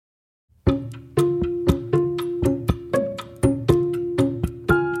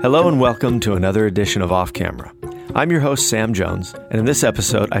Hello and welcome to another edition of Off Camera. I'm your host, Sam Jones, and in this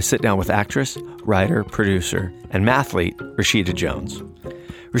episode, I sit down with actress, writer, producer, and mathlete Rashida Jones.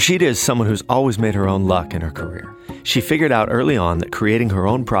 Rashida is someone who's always made her own luck in her career. She figured out early on that creating her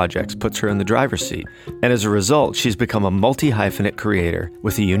own projects puts her in the driver's seat, and as a result, she's become a multi-hyphenate creator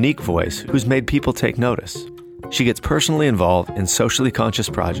with a unique voice who's made people take notice. She gets personally involved in socially conscious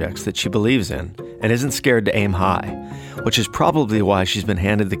projects that she believes in and isn't scared to aim high, which is probably why she's been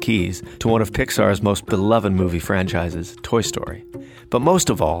handed the keys to one of Pixar's most beloved movie franchises, Toy Story. But most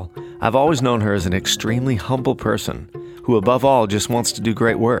of all, I've always known her as an extremely humble person who above all just wants to do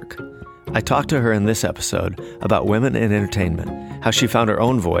great work. I talked to her in this episode about women in entertainment, how she found her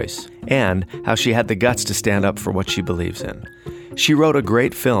own voice, and how she had the guts to stand up for what she believes in. She wrote a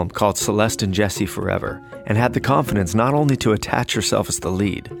great film called Celeste and Jesse Forever, and had the confidence not only to attach herself as the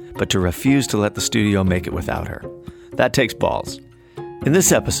lead, but to refuse to let the studio make it without her. That takes balls. In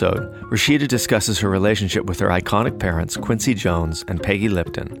this episode, Rashida discusses her relationship with her iconic parents, Quincy Jones and Peggy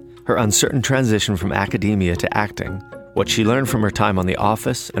Lipton, her uncertain transition from academia to acting, what she learned from her time on The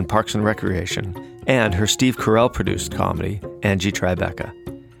Office and Parks and Recreation, and her Steve Carell-produced comedy, Angie Tribeca.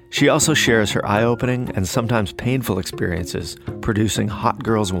 She also shares her eye-opening and sometimes painful experiences producing Hot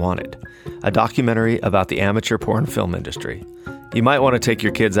Girls Wanted, a documentary about the amateur porn film industry. You might want to take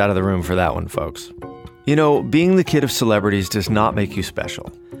your kids out of the room for that one, folks. You know, being the kid of celebrities does not make you special.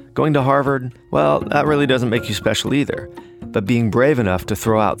 Going to Harvard, well, that really doesn't make you special either. But being brave enough to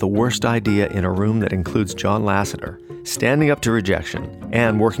throw out the worst idea in a room that includes John Lasseter, standing up to rejection,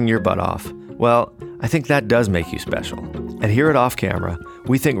 and working your butt off, well, I think that does make you special. And here at Off Camera,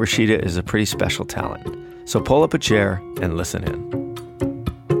 we think Rashida is a pretty special talent. So pull up a chair and listen in.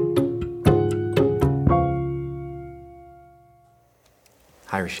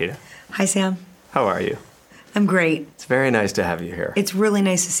 Hi, Rashida. Hi, Sam. How are you? I'm great. It's very nice to have you here. It's really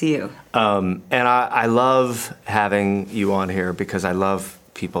nice to see you. And I love having you on here because I love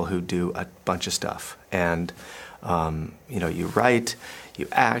people who do a bunch of stuff. And, you write, you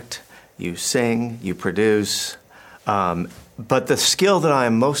act, you sing, you produce. But the skill that I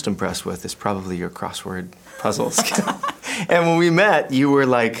am most impressed with is probably your crossword puzzle skill. And when we met, you were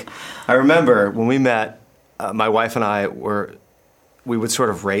like, I remember when we met, my wife and I we would sort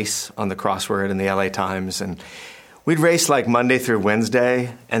of race on the crossword in the LA Times, and we'd race like Monday through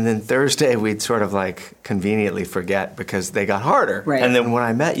Wednesday, and then Thursday we'd sort of like conveniently forget because they got harder. Right. And then when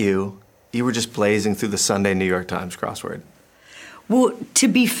I met you, you were just blazing through the Sunday New York Times crossword. Well, to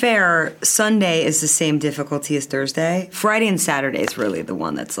be fair, Sunday is the same difficulty as Thursday. Friday and Saturday is really the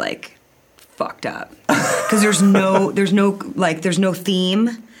one that's like fucked up because there's no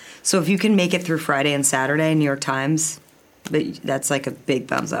theme. So if you can make it through Friday and Saturday, New York Times, that's like a big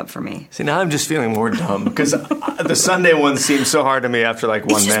thumbs up for me. See, now I'm just feeling more dumb because the Sunday one seems so hard to me after like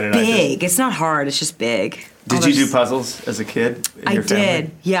 1 minute. It's just big. It's not hard. It's just big. Did you do puzzles as a kid in your family? I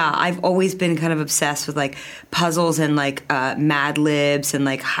did. Yeah, I've always been kind of obsessed with like puzzles and like Mad Libs and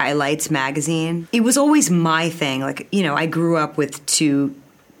like Highlights magazine. It was always my thing. Like, I grew up with two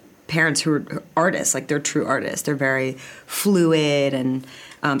parents who are artists. Like, they're true artists. They're very fluid and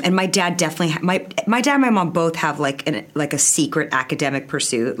my dad definitely my dad and my mom both have like a secret academic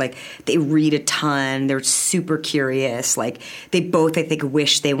pursuit. Like, they read a ton. They're super curious. Like, they both, I think,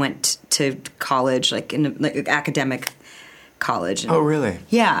 wish they went to college, like in like academic college. Oh, really?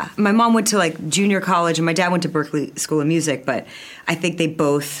 Yeah. My mom went to like junior college and my dad went to Berklee School of Music, but I think they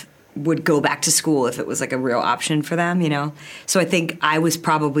both would go back to school if it was like a real option for them, So I think I was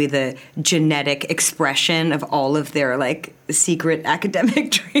probably the genetic expression of all of their like secret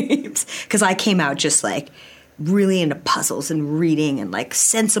academic dreams, because I came out just like really into puzzles and reading and like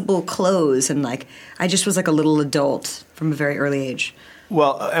sensible clothes, and like I just was like a little adult from a very early age.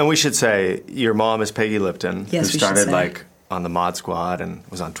 Well, and we should say your mom is Peggy Lipton, yes, who started like on the Mod Squad and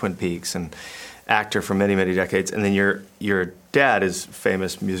was on Twin Peaks and actor for many, many decades. And then your dad is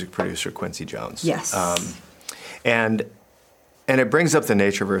famous music producer Quincy Jones. Yes. And it brings up the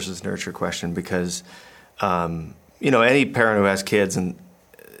nature versus nurture question because, any parent who has kids, and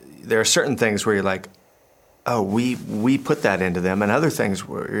there are certain things where you're like, oh, we put that into them, and other things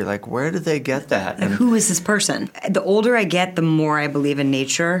where you're like, where did they get that? And who is this person? The older I get, the more I believe in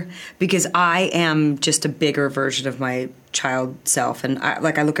nature, because I am just a bigger version of my child self. And I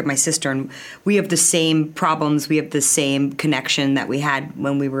look at my sister, and we have the same problems. We have the same connection that we had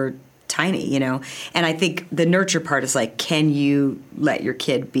when we were tiny, And I think the nurture part is like, can you let your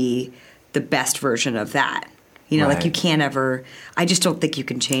kid be the best version of that? Like, you can't ever – I just don't think you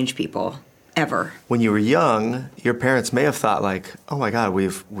can change people. ever. When you were young, your parents may have thought like, oh my God,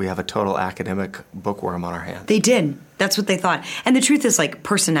 we have a total academic bookworm on our hands. They did. That's what they thought. And the truth is, like,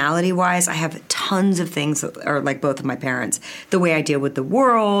 personality-wise, I have tons of things that are like both of my parents. The way I deal with the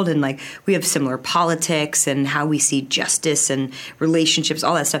world, and like we have similar politics and how we see justice and relationships,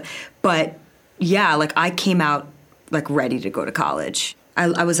 all that stuff. But yeah, like I came out like ready to go to college.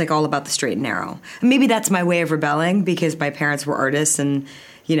 I was like all about the straight and narrow. Maybe that's my way of rebelling because my parents were artists, and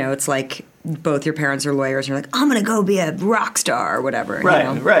you know, it's like both your parents are lawyers, and you're like, I'm going to go be a rock star or whatever. Right,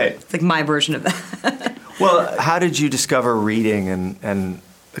 you know? right. It's like my version of that. Well, how did you discover reading? And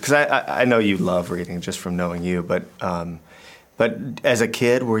because I know you love reading just from knowing you, but as a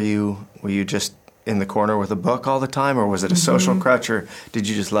kid, were you just in the corner with a book all the time, or was it a social crutch, or did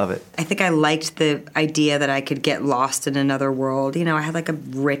you just love it? I think I liked the idea that I could get lost in another world. You know, I had like a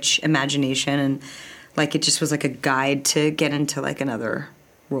rich imagination, and like it just was like a guide to get into like another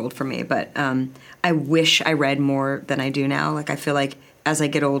world for me. But I wish I read more than I do now. Like I feel like as I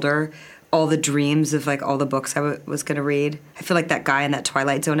get older, all the dreams of like all the books I was going to read. I feel like that guy in that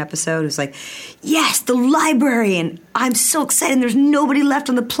Twilight Zone episode who's like, yes, the library, and I'm so excited, and there's nobody left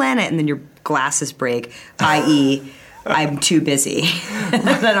on the planet, and then your glasses break, i.e., I'm too busy.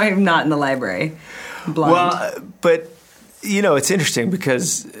 That I'm not in the library. I'm blind. Well, but you know, it's interesting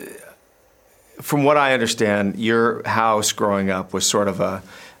because from what I understand, your house growing up was sort of a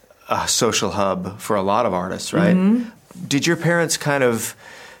social hub for a lot of artists, right? Mm-hmm. Did your parents kind of,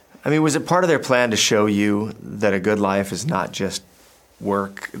 I mean, was it part of their plan to show you that a good life is not just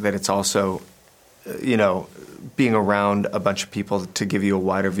work, that it's also, you know, being around a bunch of people to give you a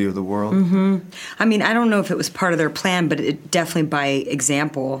wider view of the world? Mm-hmm. I mean, I don't know if it was part of their plan, but it definitely by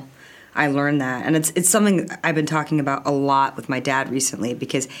example, I learned that. And it's something I've been talking about a lot with my dad recently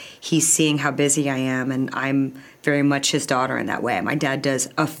because he's seeing how busy I am, and I'm very much his daughter in that way. My dad does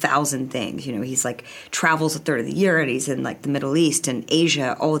 1,000 things. You know, he's like travels a third of the year, and he's in like the Middle East and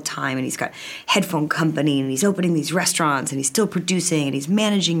Asia all the time, and he's got headphone company, and he's opening these restaurants, and he's still producing, and he's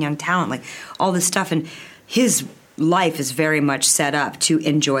managing young talent, like all this stuff. And his life is very much set up to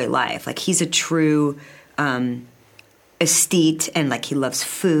enjoy life. Like he's a true aesthete, and like he loves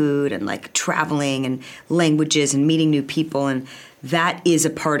food and like traveling and languages and meeting new people, and that is a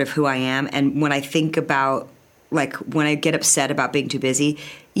part of who I am. And when I think about like when I get upset about being too busy,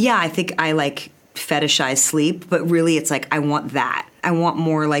 yeah, I think I like fetishize sleep, but really it's like I want that. I want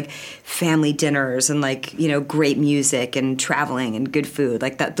more like family dinners and like, you know, great music and traveling and good food.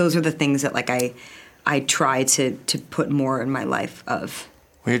 Like that, those are the things that like I try to put more in my life of.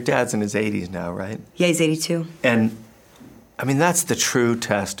 Well, your dad's in his 80s now, right? Yeah, he's 82. And I mean, that's the true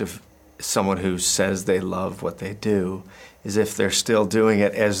test of someone who says they love what they do, is if they're still doing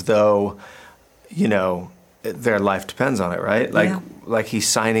it as though, you know, their life depends on it, right? Like, like he's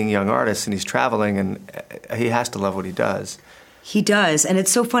signing young artists and he's traveling, and he has to love what he does. He does. And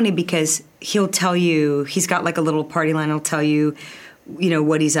it's so funny because he'll tell you, he's got like a little party line, he'll tell you, you know,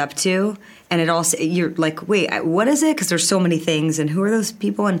 what he's up to. And it also, you're like, wait, what is it? Because there's so many things, and who are those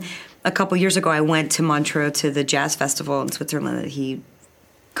people? And a couple years ago, I went to Montreux to the jazz festival in Switzerland that he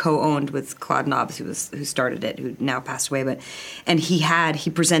co-owned with Claude Nobs, who started it, who now passed away. And he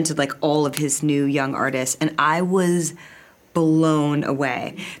presented like all of his new young artists, and I was blown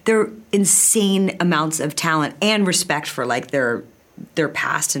away. They're insane amounts of talent and respect for like their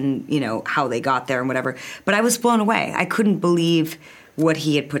past and, you know, how they got there and whatever. But I was blown away. I couldn't believe what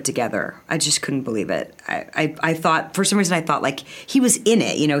he had put together. I just couldn't believe it. I thought, for some reason, I thought like he was in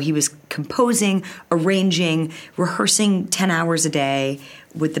it. You know, he was composing, arranging, rehearsing 10 hours a day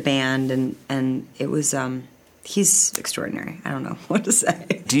with the band, and it was, he's extraordinary. I don't know what to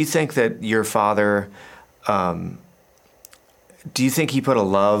say. Do you think that your father, do you think he put a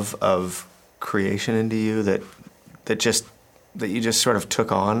love of creation into you that you just sort of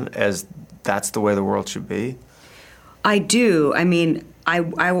took on as that's the way the world should be? I do. I mean, I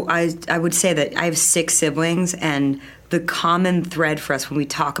would say that I have 6 siblings, and the common thread for us when we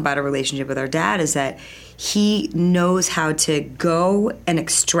talk about a relationship with our dad is that he knows how to go and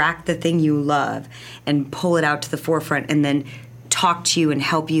extract the thing you love and pull it out to the forefront and then talk to you and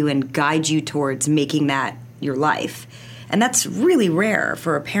help you and guide you towards making that your life. And that's really rare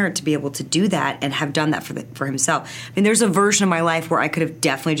for a parent to be able to do that and have done that for himself. I mean, there's a version of my life where I could have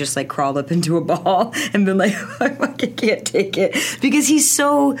definitely just like crawled up into a ball and been like, I can't take it, because he's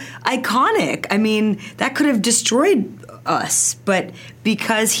so iconic. I mean, that could have destroyed us, but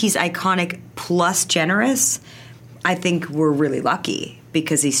because he's iconic plus generous, I think we're really lucky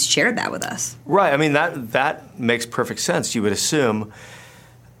because he's shared that with us. Right. I mean, that makes perfect sense. You would assume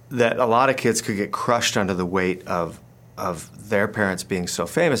that a lot of kids could get crushed under the weight of of their parents being so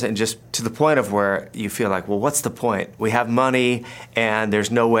famous, and just to the point of where you feel like, well, what's the point? We have money, and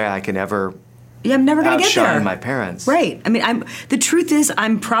there's no way I can ever I'm never going to get there. Outshine my parents. Right. I mean, the truth is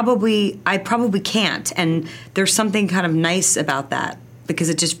I probably can't, and there's something kind of nice about that, because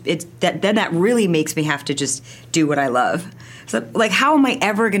that really makes me have to just do what I love. So, like, how am I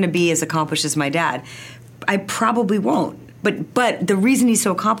ever going to be as accomplished as my dad? I probably won't. But the reason he's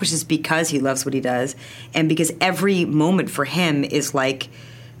so accomplished is because he loves what he does, and because every moment for him is like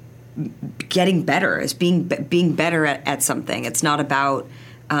getting better, is being better at something. It's not about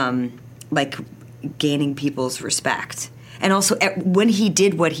like gaining people's respect. And also, when he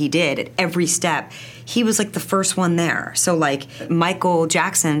did what he did at every step, he was like the first one there. So like Michael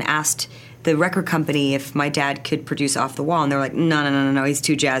Jackson asked the record company if my dad could produce Off the Wall, and they're like, no, he's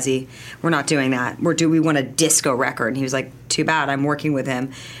too jazzy. We're not doing that. We want a disco record. And he was like, too bad, I'm working with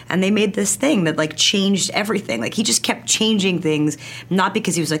him. And they made this thing that like changed everything. Like he just kept changing things, not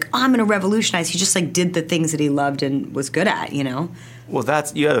because he was like, I'm going to revolutionize. He just like did the things that he loved and was good at, you know? Well,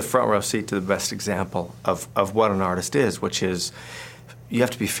 you have a front row seat to the best example of what an artist is, which is you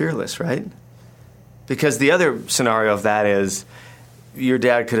have to be fearless, right? Because the other scenario of that is your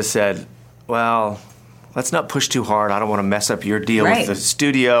dad could have said, well, let's not push too hard. I don't want to mess up your deal with the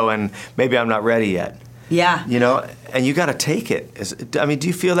studio, and maybe I'm not ready yet. Yeah. You know, and you got to take it. I mean, do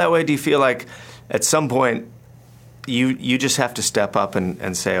you feel that way? Do you feel like at some point you just have to step up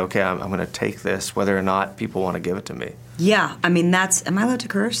and say, okay, I'm going to take this, whether or not people want to give it to me? Yeah. I mean, am I allowed to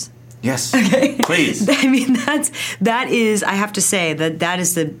curse? Yes, okay. Please. I mean, that is, I have to say that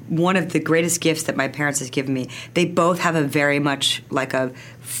is one of the greatest gifts that my parents have given me. They both have a very much like a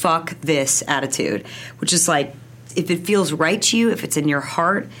fuck this attitude, which is like, if it feels right to you, if it's in your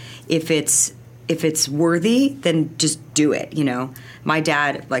heart, if it's worthy, then just do it, you know? My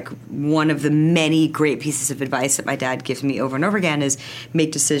dad, like, one of the many great pieces of advice that my dad gives me over and over again is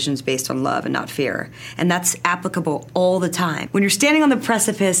make decisions based on love and not fear. And that's applicable all the time. When you're standing on the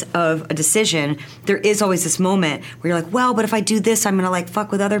precipice of a decision, there is always this moment where you're like, well, but if I do this, I'm going to, like,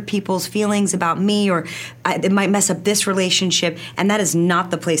 fuck with other people's feelings about me, or it might mess up this relationship. And that is not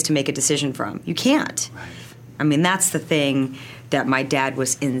the place to make a decision from. You can't. Right. I mean, that's the thing that my dad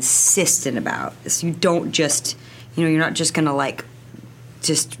was insistent about. So you don't just, you know, you're not just going to, like,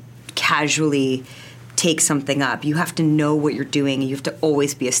 just casually take something up. You have to know what you're doing, and you have to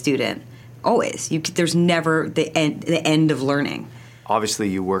always be a student. Always. There's never the end of learning. Obviously,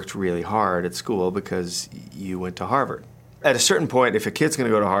 you worked really hard at school because you went to Harvard. At a certain point, if a kid's going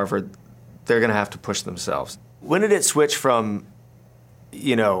to go to Harvard, they're going to have to push themselves. When did it switch from,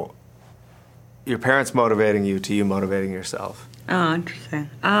 you know, your parents motivating you to you motivating yourself? Oh,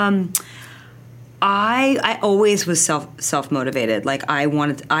 interesting. I always was self-motivated. Like I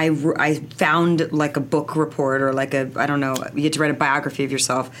found like a book report, or like I don't know, you had to write a biography of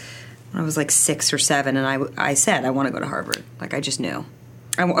yourself when I was like 6 or 7, and I said I want to go to Harvard. Like I just knew.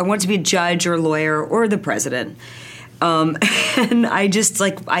 I wanted to be a judge or a lawyer or the president. And I just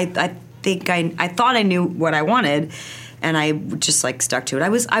like, I think I thought I knew what I wanted, and I just like stuck to it. I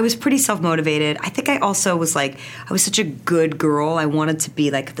was pretty self-motivated. I think I also was like, I was such a good girl. I wanted to be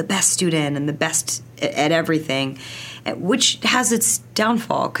like the best student and the best at everything, which has its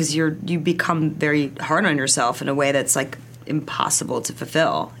downfall because you become very hard on yourself in a way that's like impossible to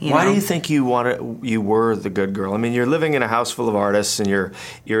fulfill. Why do you think you were the good girl? I mean, you're living in a house full of artists, and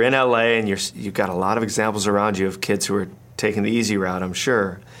you're in LA, and you've got a lot of examples around you of kids who are taking the easy route, I'm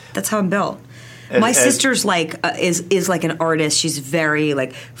sure. That's how I'm built. My sister's like is like an artist. She's very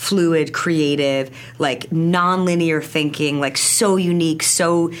like fluid, creative, like non-linear thinking, like so unique,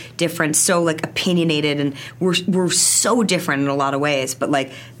 so different, so like opinionated, and we're so different in a lot of ways. But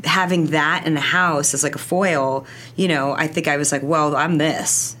like having that in the house as like a foil, you know, I think I was like, well, I'm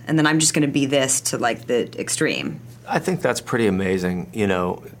this, and then I'm just going to be this to like the extreme. I think that's pretty amazing, you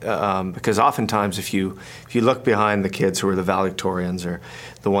know, because oftentimes if you look behind the kids who are the valedictorians or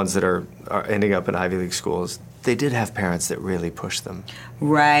the ones that are ending up in Ivy League schools, they did have parents that really pushed them.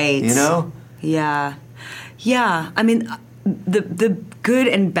 Right. You know? Yeah. Yeah. I mean, the good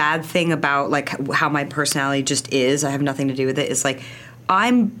and bad thing about like how my personality just is, I have nothing to do with it, is like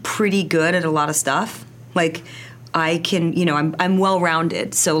I'm pretty good at a lot of stuff. Like I can, you know, I'm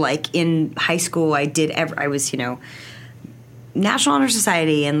well-rounded. So, like, in high school, I was, you know, National Honor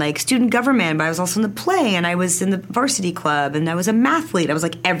Society and, like, student government, but I was also in the play, and I was in the varsity club, and I was a mathlete. I was,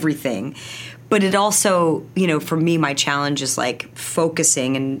 like, everything. But it also, you know, for me, my challenge is, like,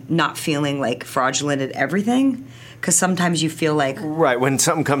 focusing and not feeling, like, fraudulent at everything. Because sometimes you feel like... Right. When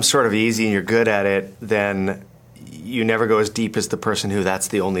something comes sort of easy and you're good at it, then you never go as deep as the person who that's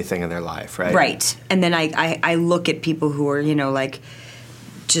the only thing in their life, right? Right. And then I look at people who are, like,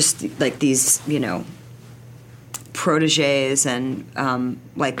 just like these, proteges and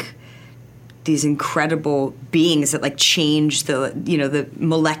like these incredible beings that like change the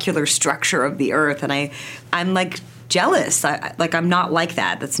molecular structure of the earth, and I'm like jealous. I'm not like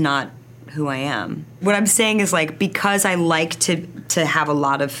that. That's not who I am. What I'm saying is, like, because I like to have a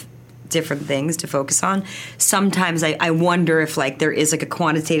lot of different things to focus on, sometimes I wonder if like there is like a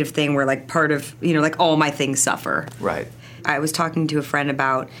quantitative thing where like part of like all my things suffer. Right. I was talking to a friend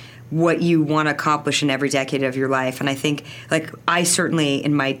about what you want to accomplish in every decade of your life. And I think, like, I certainly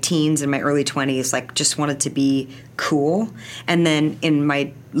in my teens and my early 20s, like, just wanted to be cool. And then in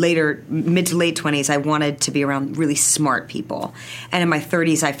my mid to late 20s, I wanted to be around really smart people. And in my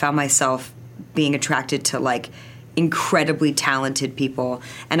 30s, I found myself being attracted to, like, incredibly talented people.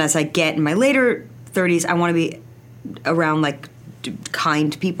 And as I get in my later 30s, I want to be around, like,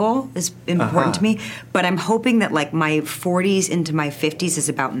 kind people is important to me, but I'm hoping that like my 40s into my 50s is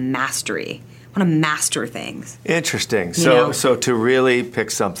about mastery. I want to master things. Interesting. So to really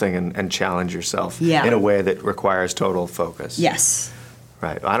pick something and challenge yourself in a way that requires total focus. Yes.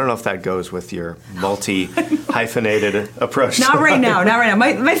 Right. I don't know if that goes with your multi-hyphenated approach. Not right now.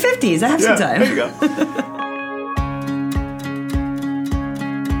 My 50s. I have some time. There you go.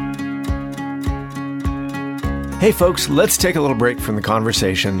 Hey folks, let's take a little break from the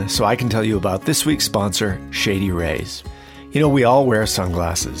conversation so I can tell you about this week's sponsor, Shady Rays. We all wear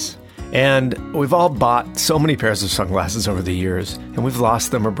sunglasses, and we've all bought so many pairs of sunglasses over the years, and we've lost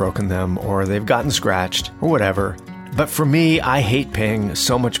them or broken them, or they've gotten scratched, or whatever. But for me, I hate paying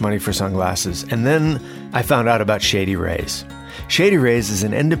so much money for sunglasses, and then I found out about Shady Rays. Shady Rays is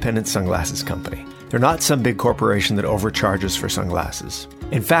an independent sunglasses company. They're not some big corporation that overcharges for sunglasses.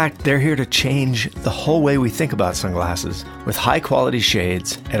 In fact, they're here to change the whole way we think about sunglasses with high-quality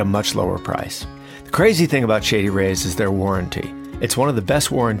shades at a much lower price. The crazy thing about Shady Rays is their warranty. It's one of the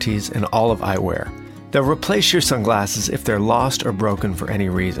best warranties in all of eyewear. They'll replace your sunglasses if they're lost or broken for any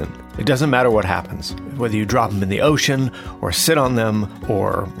reason. It doesn't matter what happens, whether you drop them in the ocean, or sit on them,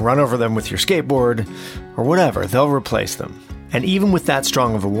 or run over them with your skateboard, or whatever, they'll replace them. And even with that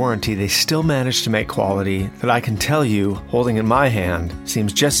strong of a warranty, they still manage to make quality that I can tell you, holding in my hand,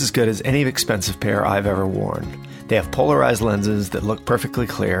 seems just as good as any expensive pair I've ever worn. They have polarized lenses that look perfectly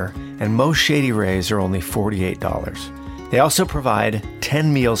clear, and most Shady Rays are only $48. They also provide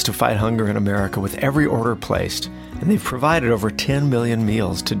 10 meals to fight hunger in America with every order placed, and they've provided over 10 million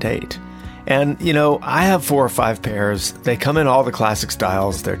meals to date. And, I have 4 or 5 pairs. They come in all the classic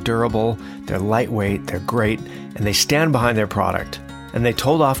styles. They're durable, they're lightweight, they're great, and they stand behind their product. And they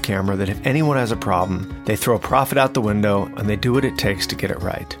told off camera that if anyone has a problem, they throw profit out the window and they do what it takes to get it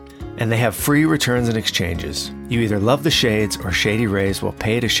right. And they have free returns and exchanges. You either love the shades or Shady Rays will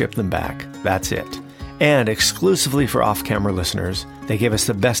pay to ship them back. That's it. And exclusively for off-camera listeners, they give us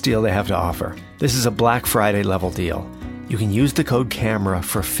the best deal they have to offer. This is a Black Friday level deal. You can use the code CAMERA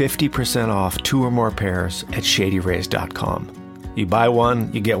for 50% off 2 or more pairs at ShadyRays.com. You buy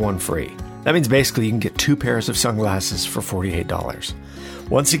one, you get one free. That means basically you can get 2 pairs of sunglasses for $48.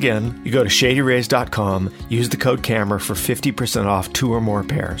 Once again, you go to ShadyRays.com, use the code CAMERA for 50% off 2 or more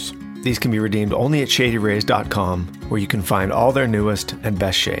pairs. These can be redeemed only at ShadyRays.com, where you can find all their newest and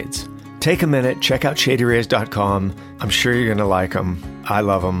best shades. Take a minute, check out ShadyRays.com. I'm sure you're going to like them. I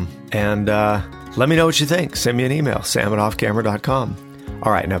love them. And let me know what you think. Send me an email, sam@offcamera.com.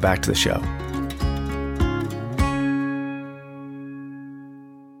 All right, now back to the show.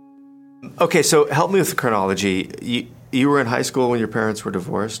 Okay, so help me with the chronology. You were in high school when your parents were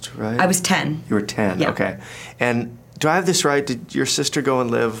divorced, right? I was 10. You were 10, yeah. Okay. And do I have this right? Did your sister go and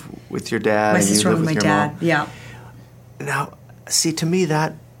live with your dad? My sister and with my dad, mom? yeah. Now, see, to me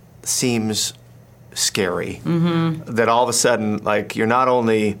that seems scary. Mm-hmm. That all of a sudden, like, you're not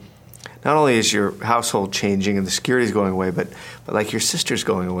only is your household changing and the security's going away, but like your sister's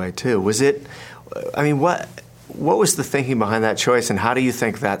going away too. Was it? I mean, what was the thinking behind that choice, and how do you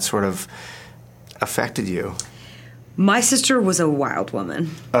think that sort of affected you? My sister was a wild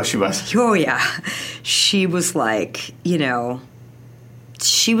woman. Oh, she was? Oh, yeah. She was like,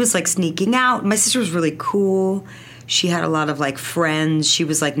 she was like sneaking out. My sister was really cool. She had a lot of like friends. She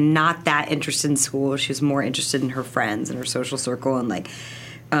was like not that interested in school. She was more interested in her friends and her social circle. And like,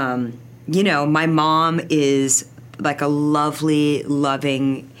 my mom is like a lovely,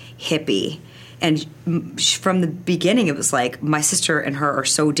 loving hippie. And from the beginning, it was like my sister and her are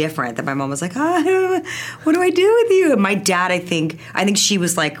so different that my mom was like, what do I do with you? And my dad, I think she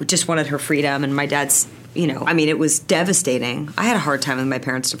was like, just wanted her freedom. And my dad's it was devastating. I had a hard time with my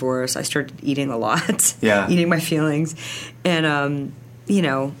parents' divorce. I started eating a lot, eating my feelings. And,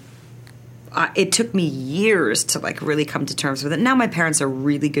 it took me years to like really come to terms with it. Now my parents are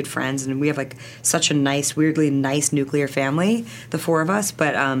really good friends, and we have like such a weirdly nice nuclear family, the four of us.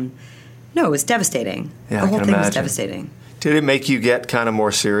 But no, it was devastating. Yeah, the whole I can thing imagine. was devastating. Did it make you get kind of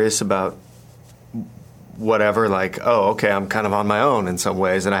more serious about whatever? Like, oh, okay, I'm kind of on my own in some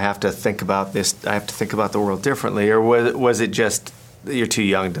ways, and I have to think about this. I have to think about the world differently, or was it just you're too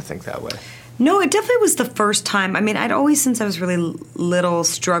young to think that way? No, it definitely was the first time. I mean, I'd always, since I was really little,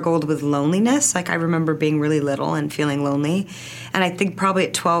 struggled with loneliness. Like, I remember being really little and feeling lonely. And I think probably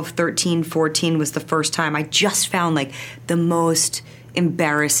at 12, 13, 14 was the first time I just found, like, the most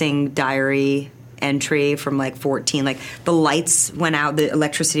embarrassing diary entry from, like, 14. Like, the lights went out, the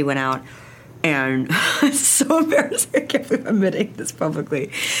electricity went out. And it's so embarrassing. I can't believe I'm admitting this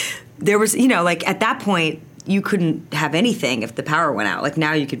publicly. There was, like, at that point, you couldn't have anything if the power went out. Like,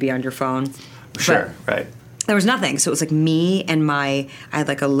 now you could be on your phone. Sure, right. There was nothing. So it was like me and I had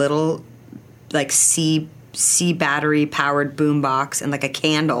like a little like C battery powered boombox and like a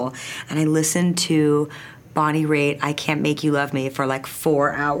candle. And I listened to Bonnie Raitt, I Can't Make You Love Me for like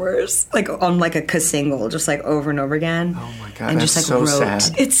 4 hours, like on like a single, just like over and over again. Oh my God, and that's just like so wrote.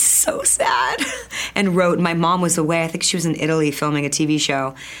 sad. It's so sad. And wrote. My mom was away. I think she was in Italy filming a TV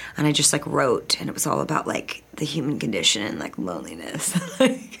show. And I just like wrote. And it was all about like the human condition and like loneliness.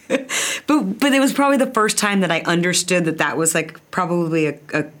 But it was probably the first time that I understood that was like probably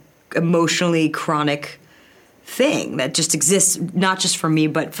a emotionally chronic thing that just exists, not just for me,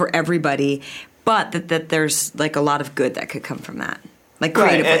 but for everybody. But that there's like a lot of good that could come from that, like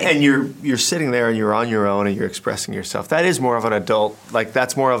creatively. Right. And you're sitting there and you're on your own and you're expressing yourself. That is more of an adult, like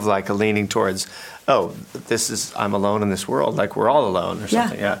that's more of like a leaning towards, oh, I'm alone in this world, like we're all alone or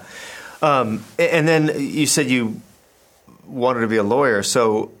something. Yeah. And then you said you wanted to be a lawyer,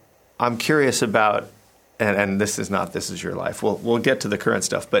 so I'm curious about, and this is your life. We'll get to the current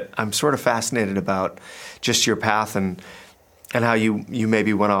stuff, but I'm sort of fascinated about just your path and how you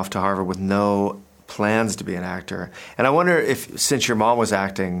maybe went off to Harvard with no plans to be an actor. And I wonder if, since your mom was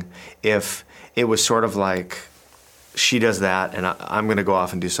acting, if it was sort of like, she does that and I'm going to go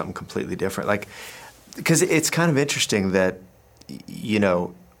off and do something completely different. Like, because it's kind of interesting that,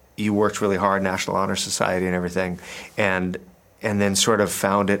 you worked really hard, National Honor Society and everything, and then sort of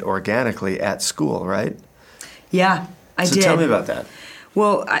found it organically at school, right? Yeah, I did. So tell me about that.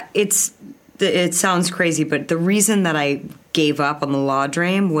 Well, it sounds crazy, but the reason that I gave up on the law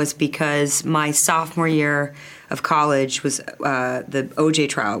dream was because my sophomore year of college was the OJ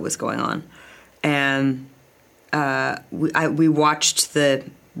trial was going on, and we watched the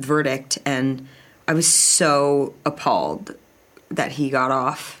verdict, and I was so appalled that he got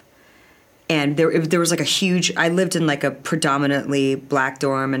off. And there was like a huge. I lived in like a predominantly black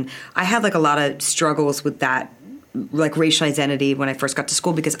dorm, and I had like a lot of struggles with that, like racial identity when I first got to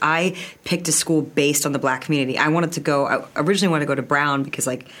school, because I picked a school based on the black community. I originally wanted to go to Brown because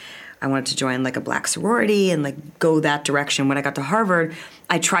like I wanted to join like a black sorority and like go that direction. When I got to Harvard,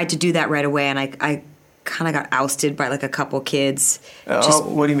 I tried to do that right away, and I kind of got ousted by like a couple kids.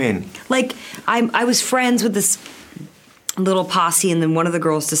 What do you mean? Like I was friends with this little posse, and then one of the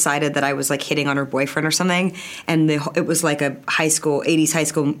girls decided that I was like hitting on her boyfriend or something, and it was like a 80s high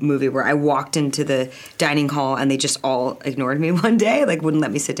school movie where I walked into the dining hall and they just all ignored me one day, like wouldn't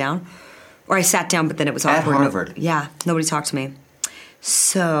let me sit down, or I sat down but then it was awkward. At Harvard? Yeah, nobody talked to me.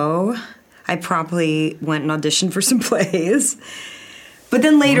 So I promptly went and auditioned for some plays. But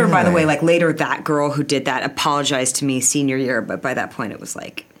then later, by the way, like later that girl who did that apologized to me senior year, but by that point it was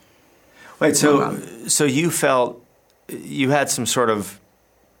like... Wait, so you felt you had some sort of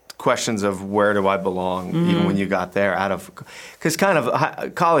questions of where do I belong, even when you got there, because kind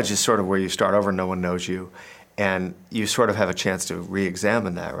of college is sort of where you start over, no one knows you, and you sort of have a chance to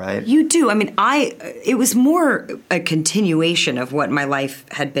re-examine that, right? You do. I mean, it was more a continuation of what my life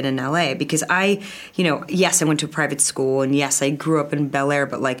had been in LA, because yes, I went to a private school, and yes, I grew up in Bel Air,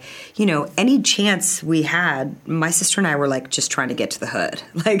 but like, any chance we had, my sister and I were like just trying to get to the hood.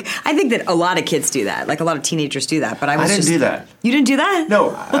 Like, I think that a lot of kids do that. Like, a lot of teenagers do that, but I didn't do that. You didn't do that?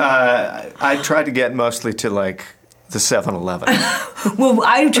 No. I tried to get mostly to like the 7-Eleven. Well,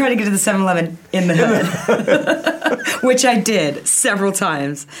 I tried to get to the 7-Eleven in the hood, which I did several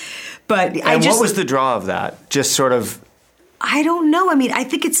times. But what was the draw of that? Just sort of... I don't know. I mean, I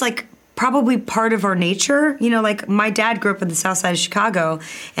think it's like probably part of our nature. You know, like my dad grew up in the South Side of Chicago,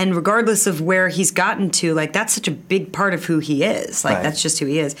 and regardless of where he's gotten to, like that's such a big part of who he is. Like that's just who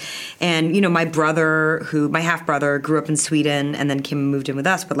he is. And, you know, my half brother grew up in Sweden and then came and moved in with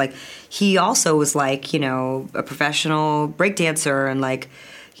us. But like he also was like, you know, a professional breakdancer and like,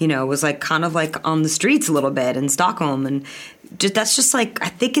 you know, was like kind of like on the streets a little bit in Stockholm. And that's just like, I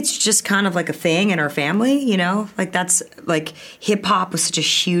think it's just kind of like a thing in our family, you know, like that's like hip hop was such a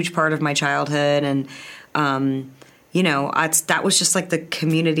huge part of my childhood. And, you know, that was just like the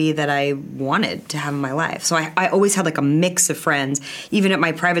community that I wanted to have in my life. So I always had like a mix of friends, even at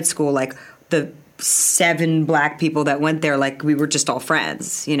my private school, like the 7 black people that went there, like we were just all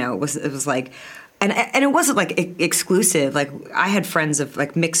friends, you know, it was like, and it wasn't like exclusive. Like I had friends of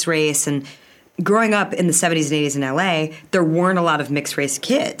like mixed race, and growing up in the 70s and 80s in LA, there weren't a lot of mixed race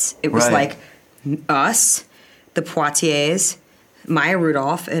kids. It was like us, the Poitiers, Maya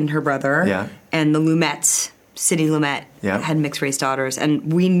Rudolph and her brother, and the Lumettes. Sidney Lumet had mixed race daughters,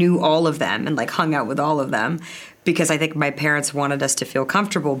 and we knew all of them and like hung out with all of them because I think my parents wanted us to feel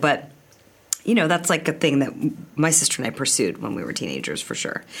comfortable. But you know, that's like a thing that my sister and I pursued when we were teenagers, for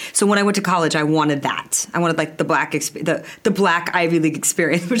sure. So when I went to college, I wanted that. I wanted like the black Ivy League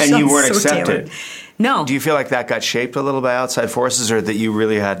experience. Which and you weren't accepted. Tailored. No. Do you feel like that got shaped a little by outside forces, or that you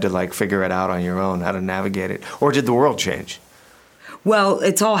really had to like figure it out on your own, how to navigate it, or did the world change? Well,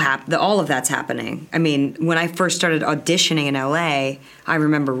 it's all all of that's happening. I mean, when I first started auditioning in LA, I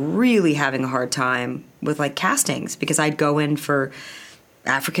remember really having a hard time with like castings because I'd go in for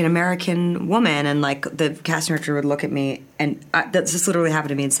African-American woman, and like the casting director would look at me, and that's just literally happened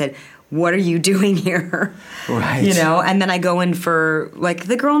to me and said, "What are you doing here?" Right. You know, and then I go in for like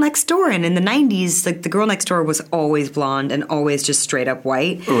The Girl Next Door, and in the 90s, like The Girl Next Door was always blonde and always just straight up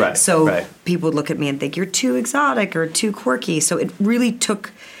white. Right. So people would look at me and think you're too exotic or too quirky. So it really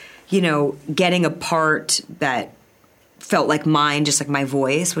took, you know, getting a part that felt like mine, just like my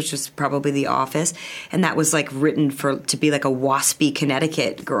voice, which was probably The Office, and that was like written to be like a waspy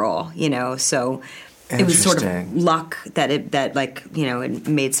Connecticut girl, you know. So it was sort of luck that like, you know, it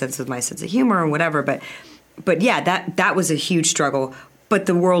made sense with my sense of humor or whatever. But yeah, that was a huge struggle. But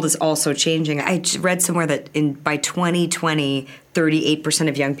the world is also changing. I read somewhere that by 2020, 38%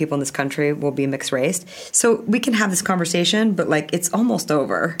 of young people in this country will be mixed race. So we can have this conversation, but like it's almost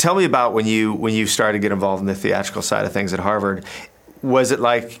over. Tell me about when you started to get involved in the theatrical side of things at Harvard. Was it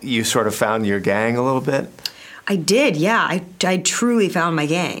like you sort of found your gang a little bit? I did, yeah. I truly found my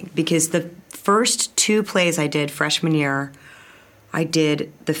gang because the first 2 plays I did freshman year, I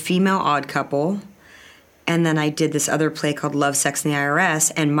did The Female Odd Couple, and then I did this other play called Love, Sex, and the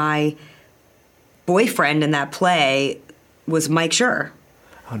IRS, and my boyfriend in that play was Mike Schur.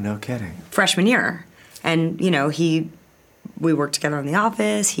 Oh, no kidding. Freshman year. And, you know, we worked together on The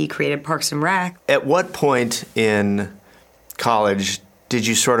Office. He created Parks and Rec. At what point in college did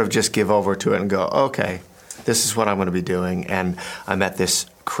you sort of just give over to it and go, okay, this is what I'm going to be doing, and I'm at this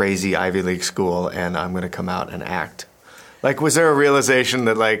crazy Ivy League school, and I'm going to come out and act? Like, was there a realization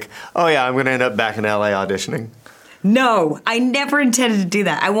that, like, oh, yeah, I'm going to end up back in L.A. auditioning? No, I never intended to do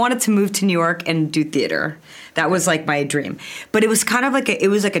that. I wanted to move to New York and do theater. That was, like, my dream. But it was kind of like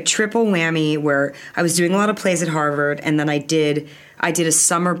a triple whammy where I was doing a lot of plays at Harvard, and then I did a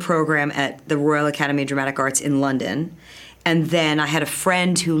summer program at the Royal Academy of Dramatic Arts in London. And then I had a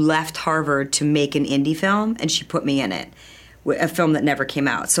friend who left Harvard to make an indie film, and she put me in it. A film that never came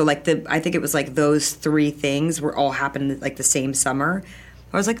out. So like I think it was like those 3 things were all happening like the same summer.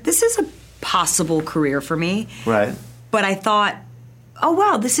 I was like, this is a possible career for me. Right. But I thought, oh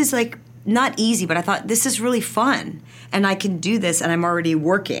wow, this is like not easy, but I thought this is really fun and I can do this, and I'm already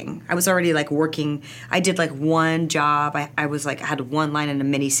working. I was already like working. I did like one job. I had one line in a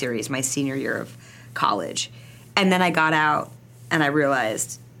miniseries my senior year of college. And then I got out and I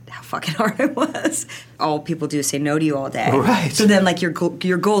realized how fucking hard it was. All people do is say no to you all day. Right. So then, like, your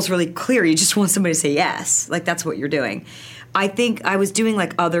goal is really clear. You just want somebody to say yes. Like, that's what you're doing. I think I was doing,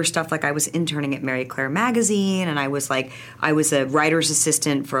 like, other stuff. Like, I was interning at Mary Claire magazine, and I was a writer's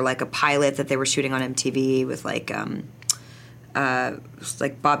assistant for, like, a pilot that they were shooting on MTV with, like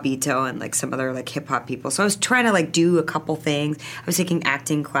Bob Bito and, like, some other, like, hip-hop people. So I was trying to, like, do a couple things. I was taking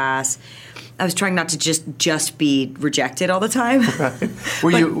acting class. I was trying not to just be rejected all the time.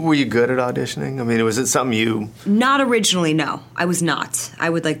 Right. Were you good at auditioning? I mean, was it something you... Not originally, no. I was not. I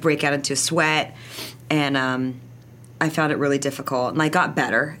would, like, break out into a sweat, and I found it really difficult. And I got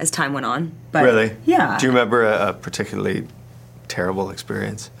better as time went on. But, really? Yeah. Do you remember a particularly terrible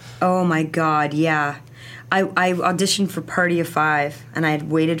experience? Oh, my God, yeah. I auditioned for Party of Five, and I had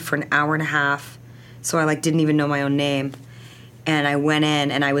waited for an hour and a half, so I, like, didn't even know my own name. And I went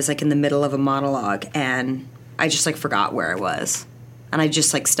in, and I was like in the middle of a monologue, and I just like forgot where I was. And I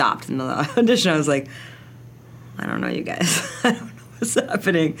just like stopped in the audition. I was like, I don't know, you guys. I don't know what's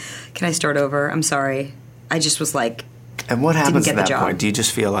happening. Can I start over? I'm sorry. I just was like, and what happens at that job. point? Do you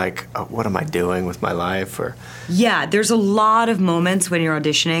just feel like, oh, what am I doing with my life? Or yeah, there's a lot of moments when you're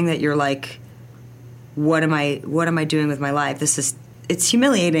auditioning that you're like, what am I doing with my life? It's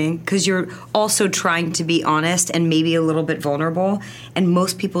humiliating because you're also trying to be honest and maybe a little bit vulnerable, and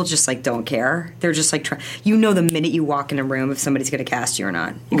most people just like don't care. They're just like the minute you walk in a room if somebody's going to cast you or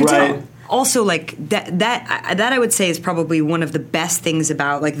not. You can tell. Also, like that I would say is probably one of the best things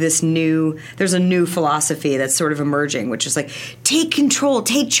about like there's a new philosophy that's sort of emerging, which is like take control,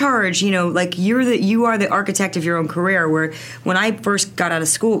 take charge. Like you are the architect of your own career. Where when I first got out of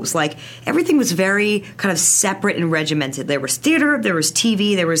school, it was like everything was very kind of separate and regimented. There was theater, there was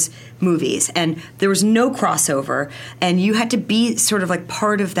TV, there was movies, and there was no crossover. And you had to be sort of like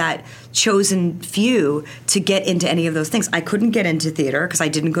part of that chosen few to get into any of those things. I couldn't get into theater because I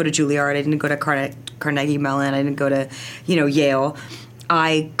didn't go to Juilliard, I didn't go to Carnegie Mellon, I didn't go to Yale.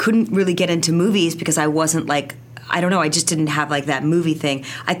 I couldn't really get into movies because I wasn't like, I don't know, I just didn't have like that movie thing.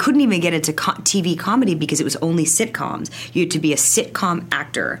 I couldn't even get into TV comedy because it was only sitcoms. You had to be a sitcom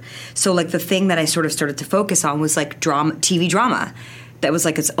actor. So like the thing that I sort of started to focus on was like TV drama. That was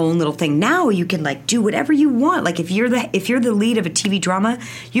like its own little thing. Now you can like do whatever you want. Like if you're the lead of a TV drama,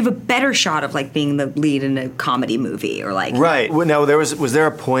 you have a better shot of like being the lead in a comedy movie or like right. Now was there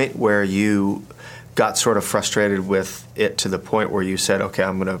a point where you got sort of frustrated with it to the point where you said, okay,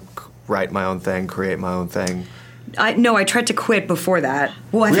 I'm going to write my own thing, create my own thing? No, I tried to quit before that.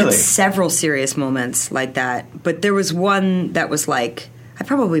 Well, I've had several serious moments like that, but there was one that was like, I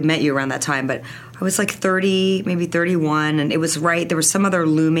probably met you around that time, but I was like 30, maybe 31, and it was right. There was some other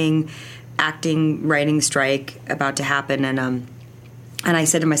looming acting, writing strike about to happen, and I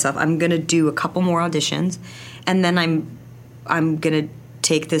said to myself, I'm going to do a couple more auditions, and then I'm going to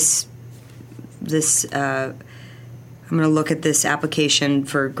take this. I'm going to look at this application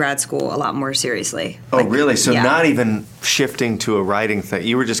for grad school a lot more seriously. Oh, like, really? So not even shifting to a writing thing.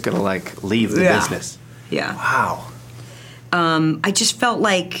 You were just going to like leave the business. Yeah. Wow. I just felt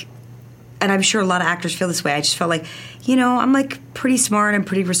like, and I'm sure a lot of actors feel this way, I just felt like, I'm like pretty smart and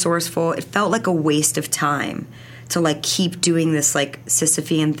pretty resourceful. It felt like a waste of time to like keep doing this like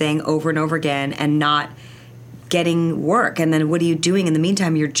Sisyphean thing over and over again and not getting work. And then what are you doing in the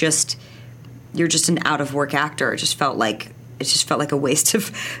meantime? You're just an out of work actor. It just felt like a waste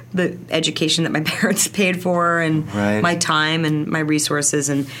of the education that my parents paid for and my time and my resources.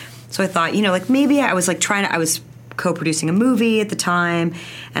 And so I thought, like maybe I was like I was co-producing a movie at the time,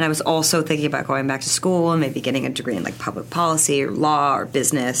 and I was also thinking about going back to school and maybe getting a degree in like public policy or law or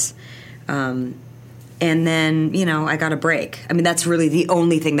business. And then, I got a break. I mean, that's really the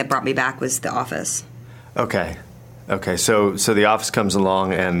only thing that brought me back was The Office. Okay, so The Office comes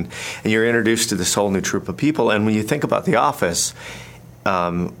along, and you're introduced to this whole new troupe of people. And when you think about The Office,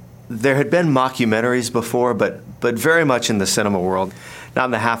 there had been mockumentaries before, but very much in the cinema world, not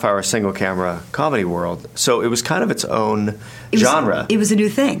in the half-hour single-camera comedy world. So it was kind of its own genre. It was a new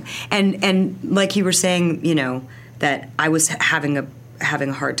thing, and like you were saying, that I was having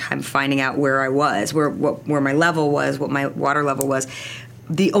a hard time finding out where I was, where my level was, what my water level was.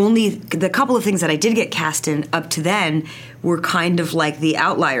 The couple of things that I did get cast in up to then were kind of like the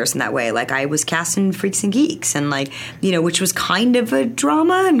outliers in that way. Like I was cast in Freaks and Geeks, and like, which was kind of a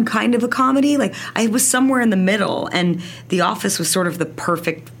drama and kind of a comedy. Like I was somewhere in the middle, and The Office was sort of the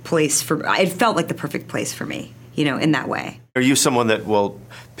perfect place it felt like the perfect place for me, in that way. Are you someone that will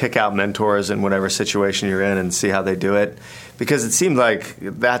pick out mentors in whatever situation you're in and see how they do it? Because it seemed like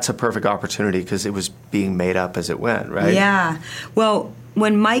that's a perfect opportunity because it was being made up as it went, right? Yeah. Well,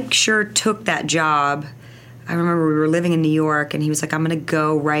 when Mike Schur took that job, I remember we were living in New York, and he was like, I'm going to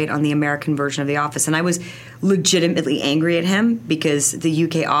go write on the American version of The Office. And I was legitimately angry at him because the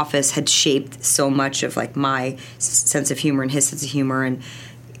UK Office had shaped so much of like my sense of humor and his sense of humor, and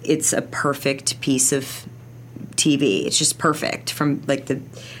it's a perfect piece of TV. It's just perfect, from like the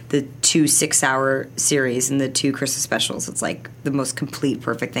 2 6-hour series and the 2 Christmas specials. It's like the most complete,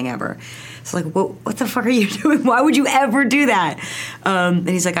 perfect thing ever. It's like, what the fuck are you doing? Why would you ever do that? And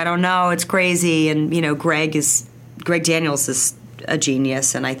he's like, I don't know. It's crazy. And, Greg Daniels is a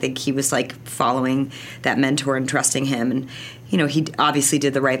genius, and I think he was like following that mentor and trusting him. And, he obviously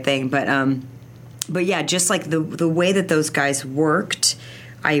did the right thing. But yeah, just like the way that those guys worked,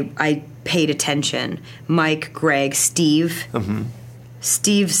 I paid attention. Mike, Greg, Steve. Mm-hmm.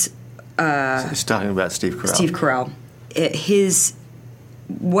 Steve's... he's talking about Steve Carell. Steve Carell.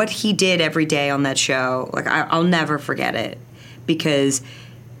 What he did every day on that show, like I'll never forget it. because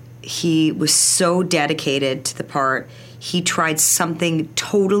he was so dedicated to the part. He tried something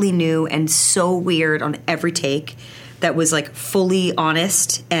totally new and so weird on every take that was like fully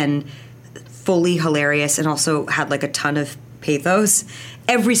honest and fully hilarious, and also had like a ton of pathos.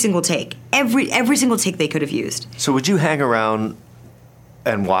 Every single take, every single take they could have used. So would you hang around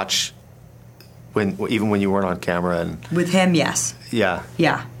and watch even when you weren't on camera? And with him, yes. Yeah.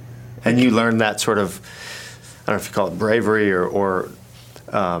 Yeah. And you learned that sort of, I don't know if you call it bravery or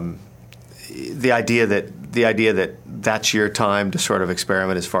the idea that that's your time to sort of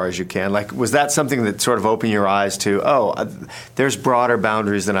experiment as far as you can. Like, was that something that sort of opened your eyes to, there's broader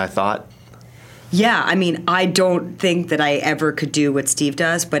boundaries than I thought? Yeah, I mean, I don't think that I ever could do what Steve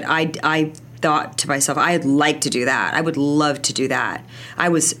does, but I thought to myself, I'd like to do that. I would love to do that. I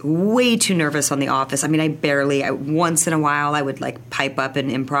was way too nervous on The Office. I mean, once in a while, I would like pipe up and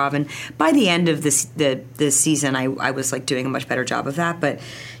improv, and by the end of this season, I was like doing a much better job of that. But,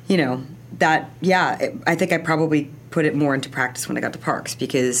 you know, I think I probably put it more into practice when I got to Parks,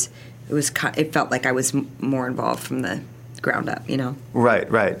 because it felt like I was more involved from the ground up, you know?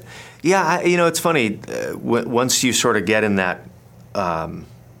 Right. Yeah, it's funny. Once you sort of get in that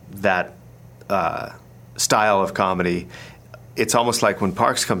style of comedy, it's almost like when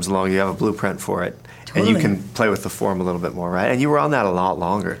Parks comes along, you have a blueprint for it. Totally. And you can play with the form a little bit more, right? And you were on that a lot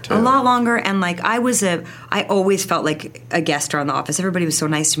longer, too. A lot longer, and like I always felt like a guest star on The Office. Everybody was so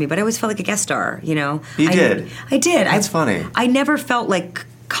nice to me, but I always felt like a guest star, you know? You did? I did. That's funny. I never felt like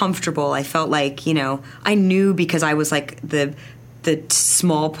comfortable. I felt like, you know, I knew because I was like the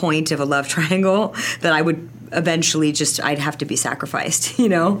small point of a love triangle that I would eventually I'd have to be sacrificed, you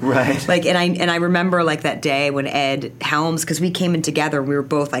know? Right. Like, and I remember like that day when Ed Helms, because we came in together, we were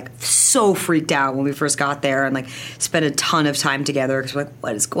both like so freaked out when we first got there, and like spent a ton of time together because we're like,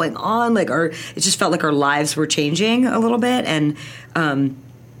 what is going on? Like, it just felt like our lives were changing a little bit. And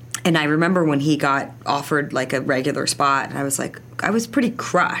I remember when he got offered like a regular spot, and I was pretty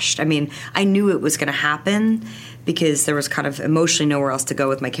crushed. I mean, I knew it was going to happen because there was kind of emotionally nowhere else to go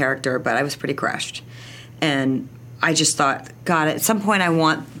with my character, but I was pretty crushed. And I just thought, God, at some point I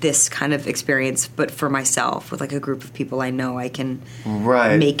want this kind of experience, but for myself, with like a group of people I know I can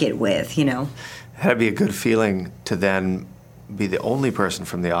make it with, you know? It had to be a good feeling to then be the only person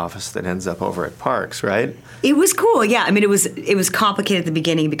from The Office that ends up over at Parks, right? It was cool, yeah. I mean, it was complicated at the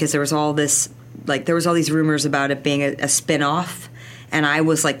beginning because there was all these rumors about it being a spin-off. And I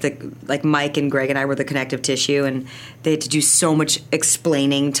was like Mike and Greg and I were the connective tissue, and they had to do so much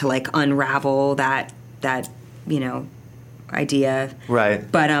explaining to like unravel that you know idea.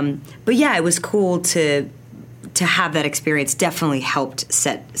 Right. But yeah, it was cool to have that experience. Definitely helped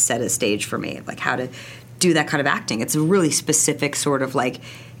set a stage for me, like how to do that kind of acting. It's a really specific sort of like,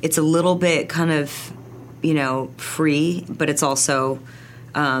 it's a little bit kind of, you know, free, but it's also.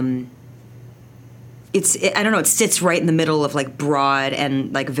 I don't know, it sits right in the middle of like broad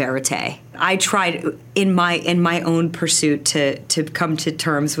and like verite. I tried in my own pursuit to come to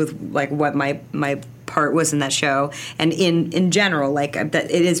terms with like what my part was in that show, and in general, like that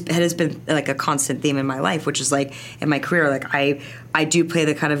it has been like a constant theme in my life, which is like in my career, like I do play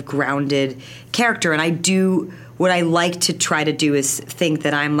the kind of grounded character, and what I like to try to do is think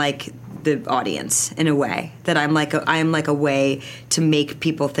that I'm like the audience in a way, that I'm like a way to make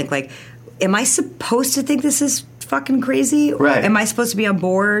people think like, am I supposed to think this is fucking crazy? Or right. Am I supposed to be on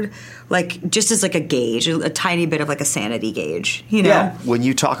board? Like, just as like a gauge, a tiny bit of like a sanity gauge, you know? Yeah. When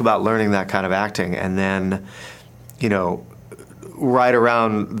you talk about learning that kind of acting, and then, you know, right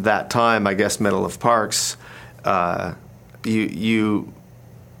around that time, I guess, middle of Parks, you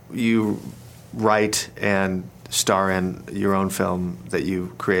write and star in your own film that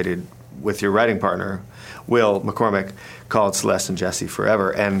you created with your writing partner, Will McCormick, called Celeste and Jesse Forever.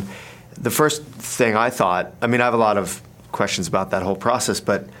 And the first thing I thought, I mean, I have a lot of questions about that whole process,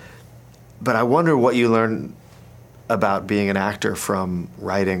 but I wonder what you learned about being an actor from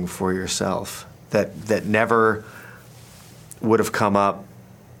writing for yourself that never would have come up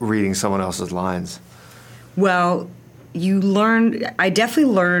reading someone else's lines. Well, I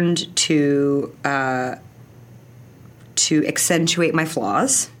definitely learned to accentuate my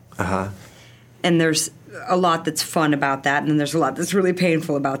flaws. Uh-huh. And there's a lot that's fun about that, and then there's a lot that's really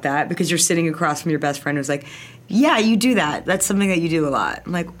painful about that, because you're sitting across from your best friend who's like, yeah, you do that. That's something that you do a lot.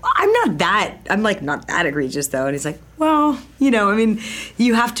 I'm like, well, I'm not that egregious, though. And he's like, well, you know, I mean,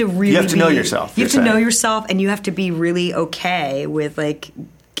 you have to really... You have to know yourself. You have to know yourself, and you have to be really okay with, like,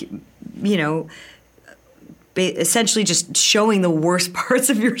 you know, essentially just showing the worst parts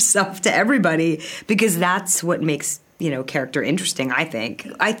of yourself to everybody, because that's what makes character interesting, I think.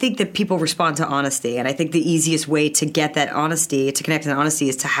 I think that people respond to honesty, and I think the easiest way to get that honesty, to connect to that honesty,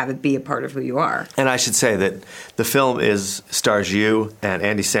 is to have it be a part of who you are. And I should say that the film stars you and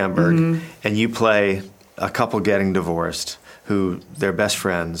Andy Samberg, and you play a couple getting divorced who they're best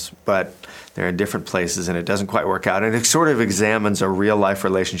friends, but they're in different places and it doesn't quite work out. And it sort of examines a real-life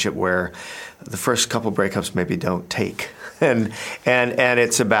relationship where the first couple breakups maybe don't take. And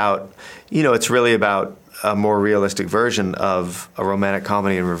it's about, it's really about a more realistic version of a romantic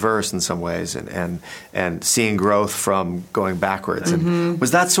comedy in reverse in some ways, and seeing growth from going backwards. And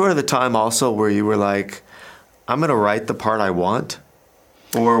was that sort of the time also where you were like, I'm going to write the part I want?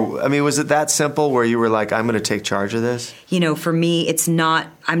 Or, I mean, was it that simple where you were like, I'm going to take charge of this? For me, it's not,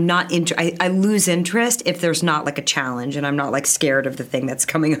 I lose interest if there's not like a challenge and I'm not like scared of the thing that's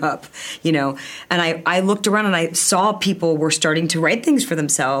coming up, And I looked around and I saw people were starting to write things for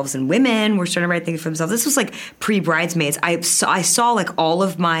themselves, and women were starting to write things for themselves. This was like pre-Bridesmaids. I saw like all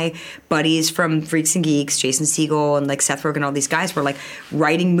of my buddies from Freaks and Geeks, Jason Segel and like Seth Rogen, all these guys were like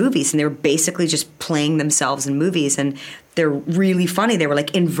writing movies, and they were basically just playing themselves in movies. And they're really funny. They were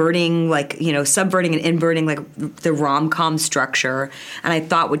like inverting, subverting and inverting like the rom-com structure. And I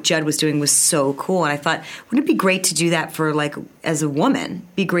thought what Judd was doing was so cool. And I thought, wouldn't it be great to do that for like as a woman?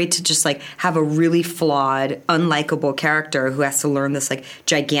 Be great to just like have a really flawed, unlikable character who has to learn this like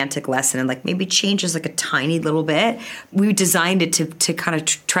gigantic lesson and like maybe changes like a tiny little bit. We designed it to kind of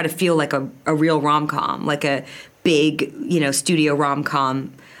try to feel like a real rom-com, like a big, studio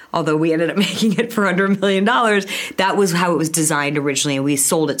rom-com. Although we ended up making it for under $1 million, that was how it was designed originally, and we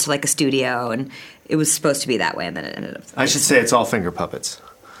sold it to like a studio, and it was supposed to be that way, and then it ended up. I should say it's all finger puppets.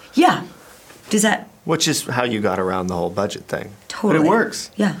 Yeah. Does that? Which is how you got around the whole budget thing. Totally. But it works.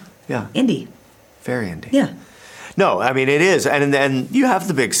 Yeah. Yeah. Indie. Very indie. Yeah. No, I mean it is, and then you have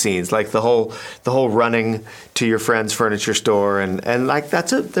the big scenes, like the whole running to your friend's furniture store, and like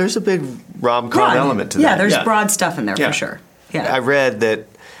there's a big rom-com element to that. Yeah, there's broad stuff in there for sure. Yeah. I read that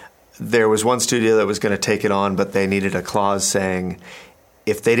there was one studio that was going to take it on, but they needed a clause saying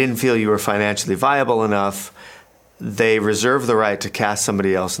if they didn't feel you were financially viable enough, they reserve the right to cast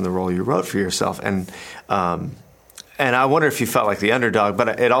somebody else in the role you wrote for yourself. And I wonder if you felt like the underdog,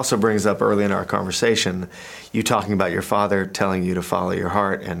 but it also brings up early in our conversation, you talking about your father telling you to follow your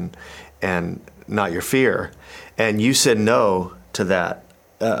heart and not your fear. And you said no to that.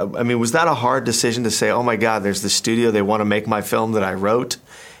 Was that a hard decision to say, oh my God, there's this studio, they want to make my film that I wrote,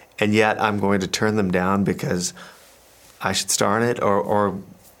 and yet I'm going to turn them down because I should star in it? Or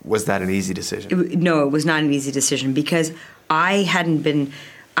was that an easy decision? No, it was not an easy decision because I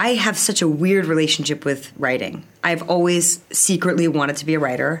have such a weird relationship with writing. I've always secretly wanted to be a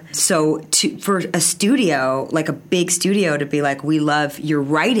writer. So for a studio, like a big studio, to be like, we love your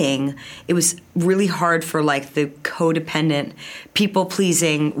writing, it was really hard for like the codependent,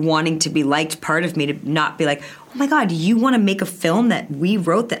 people-pleasing, wanting to be liked part of me to not be like, oh my God, you want to make a film that we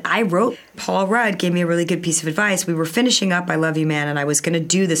wrote, that I wrote? Paul Rudd gave me a really good piece of advice. We were finishing up I Love You Man, and I was going to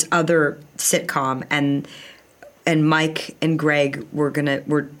do this other sitcom, and Mike and Greg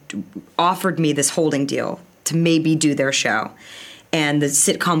offered me this holding deal to maybe do their show. And the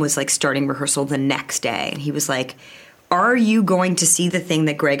sitcom was like starting rehearsal the next day. And he was like, are you going to see the thing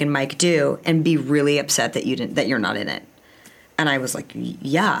that Greg and Mike do and be really upset that you're not in it? And I was like,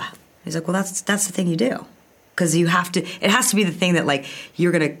 yeah. He's like, well, that's the thing you do. Because it has to be the thing that like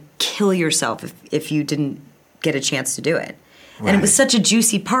you're going to kill yourself if you didn't get a chance to do it. Right. And it was such a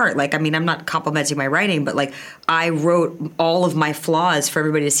juicy part. Like, I'm not complimenting my writing, but like I wrote all of my flaws for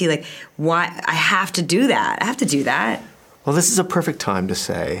everybody to see. Like, why I have to do that? I have to do that. Well, this is a perfect time to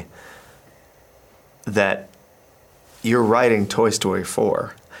say that you're writing Toy Story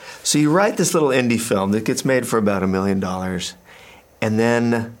 4. So you write this little indie film that gets made for about $1 million, and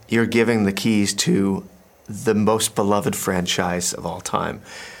then you're giving the keys to the most beloved franchise of all time.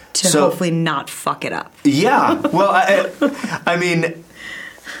 To hopefully not fuck it up. Yeah. Well, I mean,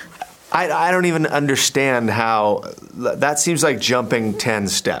 I don't even understand how that seems like jumping 10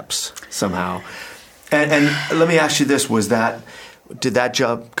 steps somehow. And let me ask you this, did that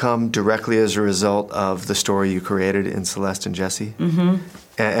jump come directly as a result of the story you created in Celeste and Jesse? Mm-hmm.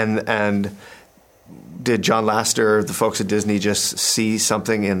 And did John Lasseter, the folks at Disney, just see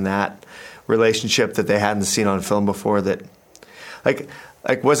something in that relationship that they hadn't seen on film before that, like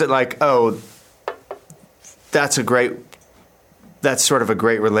was it like, oh, that's sort of a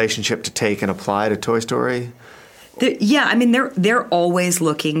great relationship to take and apply to Toy Story? They're always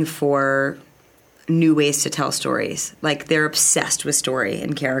looking for new ways to tell stories. Like, they're obsessed with story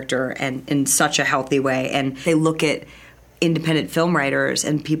and character, and in such a healthy way. And they look at independent film writers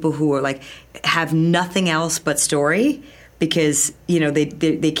and people who are like have nothing else but story because, you know,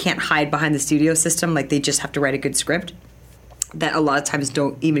 they can't hide behind the studio system. Like, they just have to write a good script that a lot of times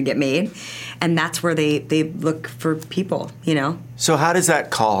don't even get made. And that's where they look for people, you know? So how does that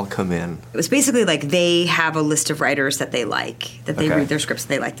call come in? It was basically like they have a list of writers that they like, that they read their scripts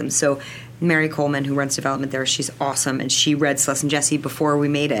and they like them. So Mary Coleman, who runs development there, she's awesome. And she read Celeste and Jesse before we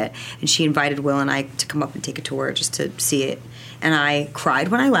made it. And she invited Will and I to come up and take a tour just to see it. And I cried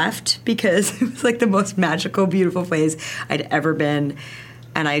when I left because it was like the most magical, beautiful place I'd ever been.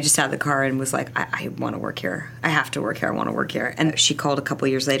 And I just sat in the car and was like, I want to work here. I have to work here. I want to work here. And she called a couple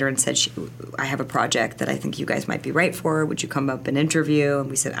years later and said, I have a project that I think you guys might be right for. Would you come up and interview? And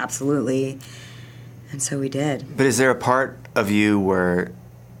we said, absolutely. And so we did. But is there a part of you where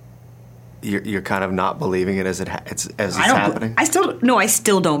you're kind of not believing it as it's happening? I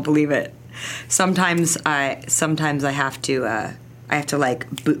still don't believe it. Sometimes I have to like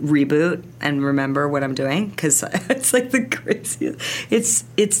reboot and remember what I'm doing because it's like the craziest.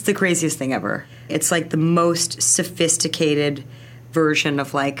 It's the craziest thing ever. It's like the most sophisticated version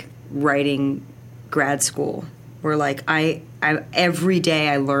of like writing grad school. Where like I every day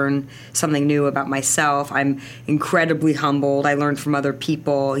I learn something new about myself. I'm incredibly humbled. I learn from other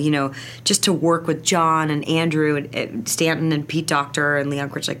people. You know, just to work with John and Andrew and Stanton and Pete Docter and Leon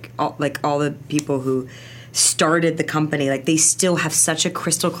Critch, like all the people who started the company, like they still have such a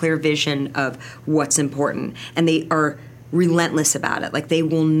crystal clear vision of what's important, and they are relentless about it. Like they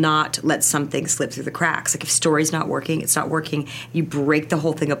will not let something slip through the cracks. Like if story's not working, it's not working. You break the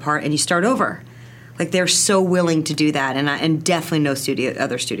whole thing apart and you start over. Like they're so willing to do that, and definitely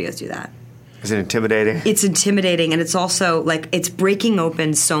other studios do that. Is it intimidating? It's intimidating, and it's also like it's breaking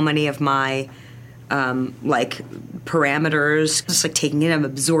open so many of my like parameters, just like taking it, I'm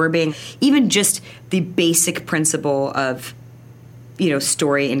absorbing even just the basic principle of, you know,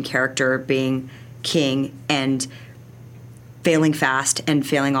 story and character being king and failing fast and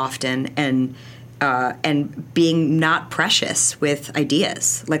failing often and being not precious with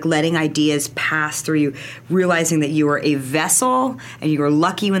ideas, like letting ideas pass through you, realizing that you are a vessel and you're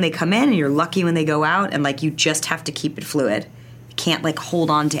lucky when they come in and you're lucky when they go out, and like you just have to keep it fluid. You can't like hold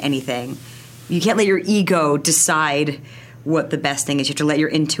on to anything. You can't let your ego decide what the best thing is. You have to let your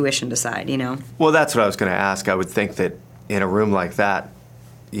intuition decide, you know? Well, that's what I was going to ask. I would think that in a room like that,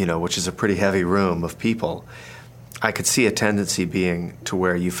 you know, which is a pretty heavy room of people, I could see a tendency being to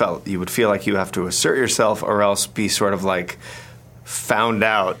where you would feel like you have to assert yourself or else be sort of like found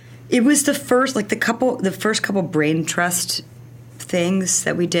out. It was the first couple brain trust things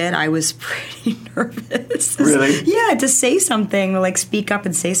that we did, I was pretty nervous. Really? Yeah, to say something, like speak up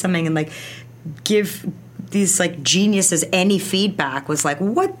and say something and like give these like geniuses any feedback was like,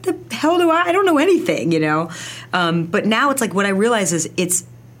 what the hell I don't know anything, you know? But now it's like what I realize is it's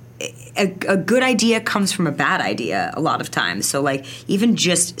a good idea comes from a bad idea a lot of times. So like even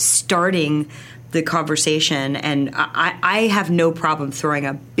just starting the conversation, and I have no problem throwing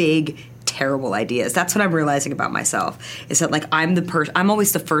out big, terrible ideas. That's what I'm realizing about myself, is that like I'm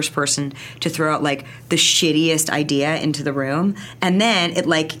always the first person to throw out like the shittiest idea into the room, and then it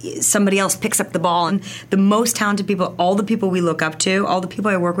like somebody else picks up the ball. And the most talented people, all the people we look up to, all the people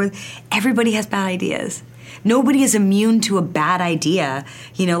I work with, everybody has bad ideas. Nobody is immune to a bad idea,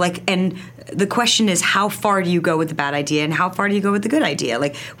 you know, like, and the question is how far do you go with the bad idea and how far do you go with the good idea?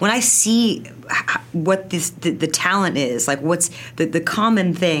 Like when I see what the talent is, like what's the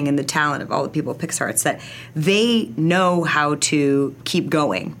common thing in the talent of all the people at Pixar, it's that they know how to keep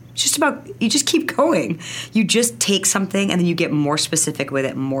going. It's just about, you just keep going. You just take something and then you get more specific with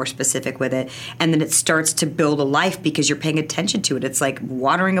it, and then it starts to build a life because you're paying attention to it. It's like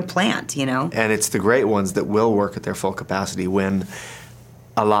watering a plant, you know? And it's the great ones that will work at their full capacity when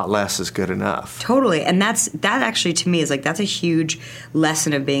a lot less is good enough. Totally. And that actually to me is like, that's a huge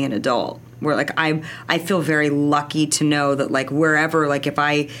lesson of being an adult. Where like I feel very lucky to know that like wherever, like if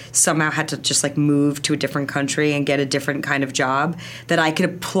I somehow had to just like move to a different country and get a different kind of job, that I could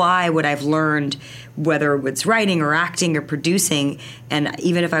apply what I've learned, whether it's writing or acting or producing. And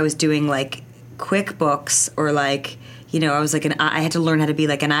even if I was doing like QuickBooks or like, you know, I was like I had to learn how to be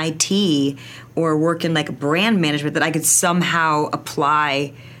like an IT or work in like brand management, that I could somehow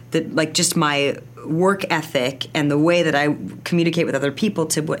apply that like just my work ethic and the way that I communicate with other people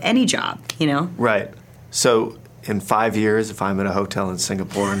to any job, you know? Right. So in 5 years, if I'm in a hotel in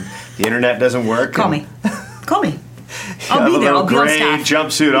Singapore and the internet doesn't work, call me. I'll be there. I'll be on gray staff.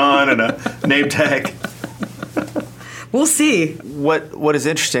 Jumpsuit on and a name tag. We'll see. What is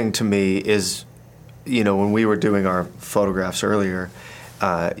interesting to me is, you know, when we were doing our photographs earlier,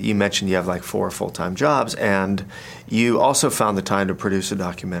 you mentioned you have like 4 full-time jobs, and you also found the time to produce a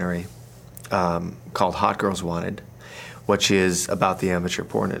documentary called Hot Girls Wanted, which is about the amateur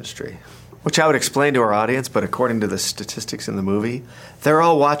porn industry, which I would explain to our audience, but according to the statistics in the movie, they're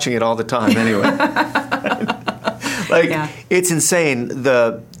all watching it all the time anyway. It's insane.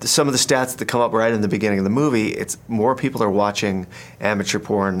 Some of the stats that come up right in the beginning of the movie, it's more people are watching amateur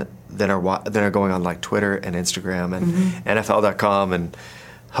porn than are going on like Twitter and Instagram and NFL.com and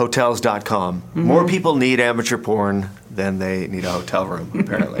Hotels.com. More people need amateur porn than they need a hotel room,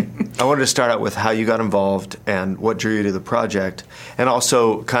 apparently. I wanted to start out with how you got involved and what drew you to the project, and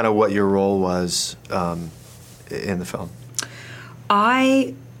also kind of what your role was in the film.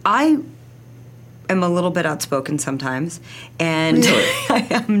 I am a little bit outspoken sometimes, and really? I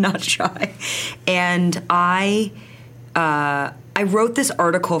am not shy. And I wrote this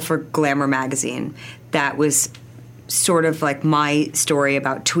article for Glamour magazine that was sort of like my story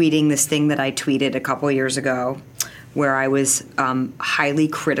about tweeting this thing that I tweeted a couple years ago, where I was highly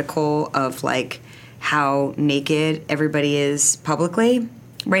critical of like how naked everybody is publicly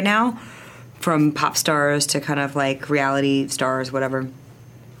right now, from pop stars to kind of like reality stars, whatever.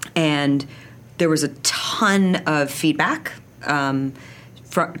 And there was a ton of feedback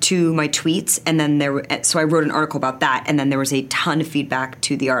to my tweets, and then so I wrote an article about that, and then there was a ton of feedback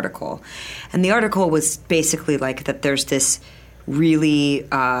to the article. And the article was basically like that there's this really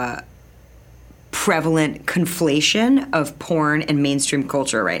prevalent conflation of porn and mainstream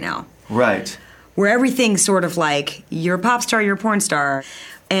culture right now. Right. Where everything's sort of like, you're a pop star, you're a porn star.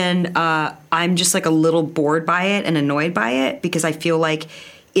 And I'm just like a little bored by it and annoyed by it, because I feel like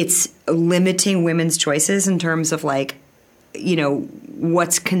it's limiting women's choices in terms of like, you know,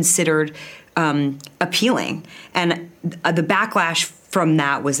 what's considered appealing. And the backlash from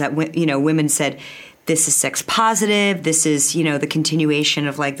that was that, you know, women said, this is sex positive. This is, you know, the continuation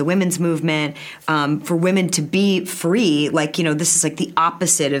of like the women's movement. For women to be free, like, you know, this is like the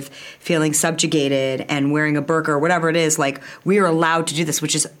opposite of feeling subjugated and wearing a burqa or whatever it is. Like, we are allowed to do this,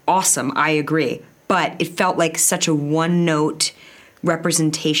 which is awesome. I agree. But it felt like such a one-note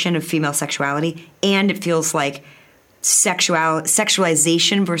representation of female sexuality, and it feels like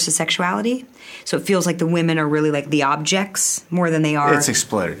sexualization versus sexuality. So it feels like the women are really like the objects more than they are. It's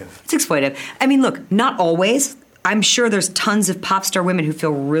exploitative. It's exploitative. I mean, look, not always. I'm sure there's tons of pop star women who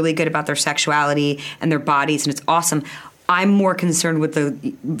feel really good about their sexuality and their bodies, and it's awesome. I'm more concerned with the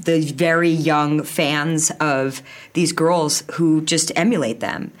very young fans of these girls who just emulate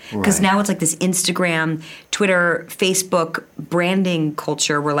them. Because now it's like this Instagram, Twitter, Facebook branding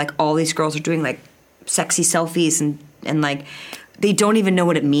culture where like all these girls are doing like sexy selfies and like they don't even know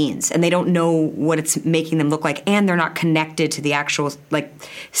what it means, and they don't know what it's making them look like, and they're not connected to the actual like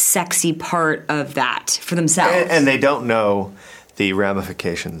sexy part of that for themselves. And they don't know the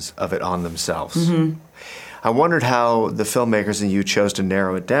ramifications of it on themselves. Mm-hmm. I wondered how the filmmakers and you chose to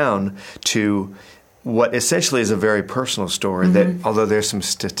narrow it down to what essentially is a very personal story that, although there's some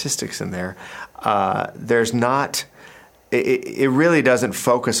statistics in there, there's not... It really doesn't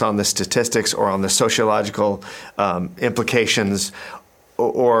focus on the statistics or on the sociological implications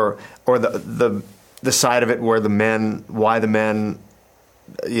or the side of it where why the men,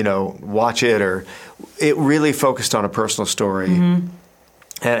 you know, watch it, or it really focused on a personal story. Mm-hmm.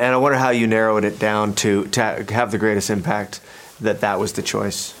 And I wonder how you narrowed it down to have the greatest impact, that was the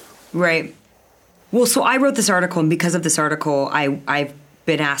choice. Right. Well, so I wrote this article, and because of this article, I've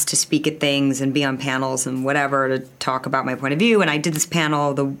been asked to speak at things and be on panels and whatever to talk about my point of view. And I did this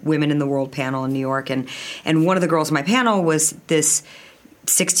panel, the Women in the World panel in New York. And one of the girls on my panel was this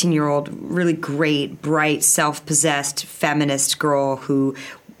 16-year-old, really great, bright, self-possessed feminist girl who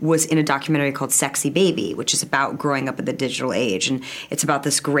was in a documentary called Sexy Baby, which is about growing up in the digital age. And it's about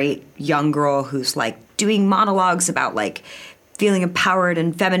this great young girl who's like doing monologues about like feeling empowered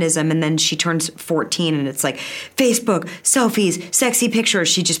and feminism, and then she turns 14 and it's like Facebook, selfies, sexy pictures.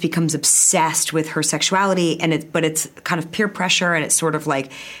 She just becomes obsessed with her sexuality, but it's kind of peer pressure, and it's sort of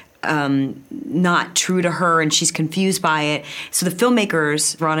like not true to her, and she's confused by it. So the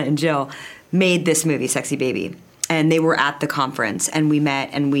filmmakers, Rana and Jill, made this movie, Sexy Baby. And they were at the conference, and we met,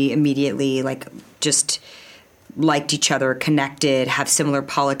 and we immediately like just liked each other, connected, have similar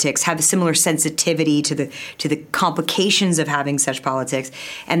politics, have a similar sensitivity to the complications of having such politics.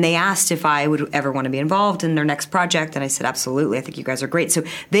 And they asked if I would ever want to be involved in their next project, and I said absolutely. I think you guys are great. So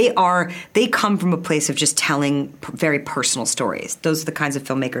they come from a place of just telling very personal stories. Those are the kinds of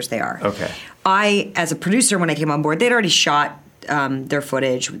filmmakers they are. Okay. I, as a producer, when I came on board, they'd already shot their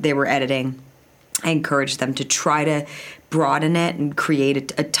footage. They were editing. I encouraged them to try to broaden it and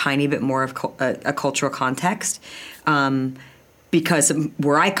create a tiny bit more of a cultural context. because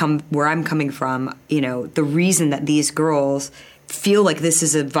where I'm coming from, the reason that these girls feel like this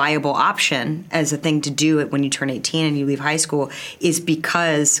is a viable option as a thing to do it when you turn 18 and you leave high school is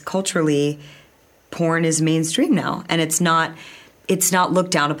because culturally porn is mainstream now, and it's not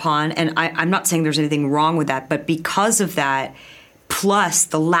looked down upon. And I'm not saying there's anything wrong with that, but because of that, plus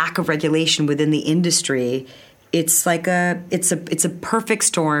the lack of regulation within the industry, it's like it's a perfect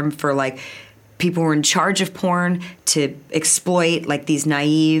storm for like people who are in charge of porn to exploit like these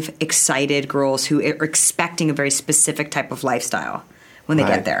naive, excited girls who are expecting a very specific type of lifestyle when they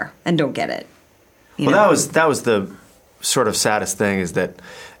get there and don't get it. That was the sort of saddest thing is that,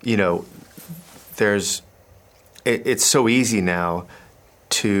 it's so easy now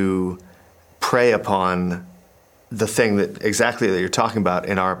to prey upon the thing that you're talking about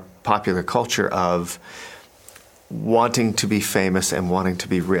in our popular culture of wanting to be famous and wanting to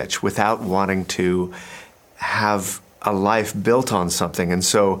be rich without wanting to have a life built on something. And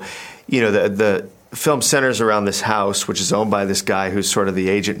so, the film centers around this house, which is owned by this guy who's sort of the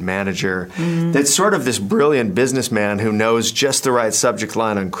agent manager. Mm-hmm. That's sort of this brilliant businessman who knows just the right subject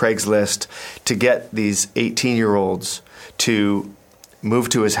line on Craigslist to get these 18-year-olds to move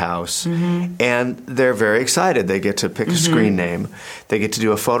to his house. Mm-hmm. And they're very excited. They get to pick a screen name. They get to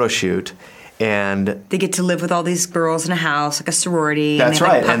do a photo shoot. And they get to live with all these girls in a house, like a sorority. That's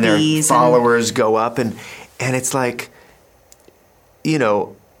right. And their followers go up. And it's like,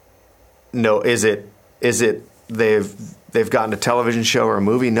 no, is it they've gotten a television show or a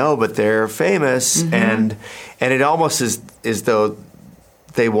movie? No, but they're famous. Mm-hmm. And it almost is as though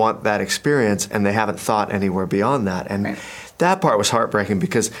they want that experience and they haven't thought anywhere beyond that. And that part was heartbreaking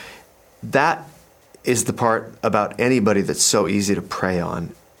because that is the part about anybody that's so easy to prey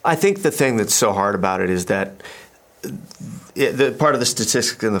on. I think the thing that's so hard about it is that the part of the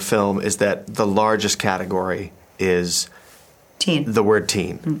statistic in the film is that the largest category is teen. The word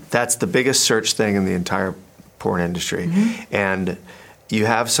teen. Mm-hmm. That's the biggest search thing in the entire porn industry. Mm-hmm. And you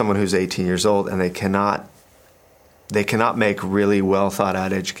have someone who's 18 years old and they cannot make really well thought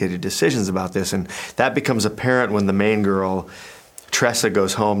out, educated decisions about this. And that becomes apparent when the main girl, Tressa,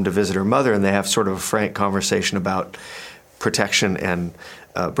 goes home to visit her mother and they have sort of a frank conversation about protection and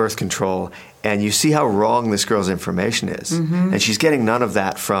birth control, and you see how wrong this girl's information is. Mm-hmm. And she's getting none of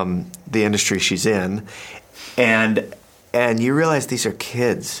that from the industry she's in. And you realize these are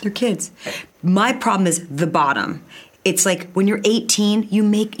kids. They're kids. My problem is the bottom. It's like when you're 18, you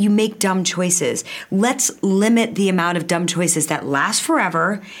make dumb choices. Let's limit the amount of dumb choices that last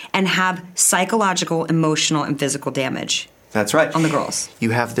forever and have psychological, emotional, and physical damage. That's right. On the girls.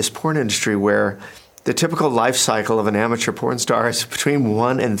 You have this porn industry where the typical life cycle of an amateur porn star is between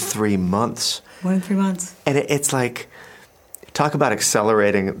 1 and 3 months. 1 and 3 months. And it's like, talk about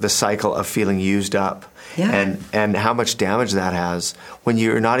accelerating the cycle of feeling used up. Yeah. And how much damage that has when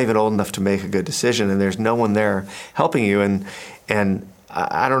you're not even old enough to make a good decision and there's no one there helping you. And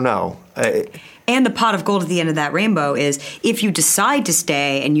I don't know. And the pot of gold at the end of that rainbow is if you decide to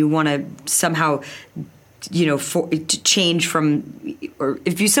stay and you want to somehow to change from, or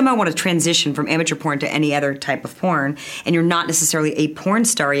if you somehow want to transition from amateur porn to any other type of porn, and you're not necessarily a porn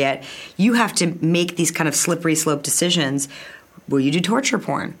star yet, you have to make these kind of slippery slope decisions. Will you do torture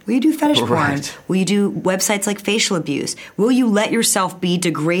porn? Will you do fetish porn? Will you do websites like facial abuse? Will you let yourself be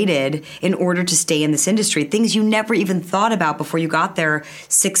degraded in order to stay in this industry? Things you never even thought about before you got there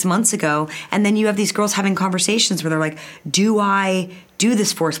 6 months ago. And then you have these girls having conversations where they're like, do I do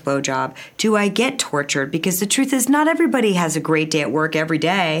this forced blowjob? Do I get tortured? Because the truth is not everybody has a great day at work every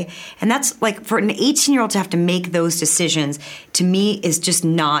day. And that's like for an 18-year-old to have to make those decisions, to me, is just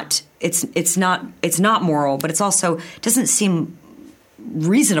not, it's not moral, but it's also doesn't seem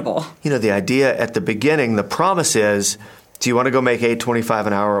reasonable. The idea at the beginning, the promise is, do you want to go make $8.25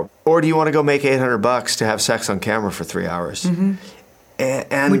 an hour, or do you want to go make $800 to have sex on camera for 3 hours? Mm-hmm.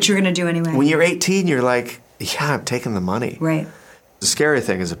 And which you're going to do anyway. When you're 18, you're like, yeah, I'm taking the money. Right. The scary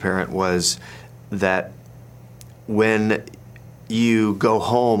thing as a parent was that when you go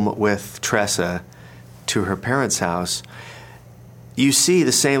home with Tressa to her parents' house, you see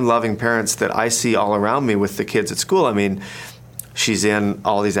the same loving parents that I see all around me with the kids at school. I mean, she's in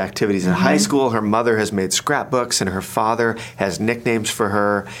all these activities in high school. Her mother has made scrapbooks, and her father has nicknames for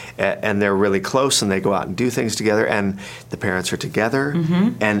her, and they're really close, and they go out and do things together, and the parents are together.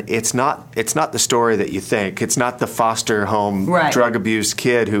 Mm-hmm. And it's not the story that you think. It's not the foster home drug-abused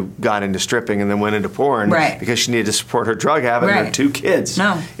kid who got into stripping and then went into porn because she needed to support her drug habit and her 2 kids.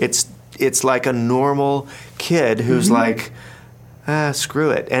 No. It's like a normal kid who's like,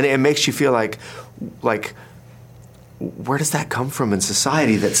 screw it. And it makes you feel like where does that come from in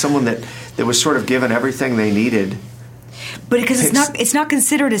society, that someone that was sort of given everything they needed But because it's not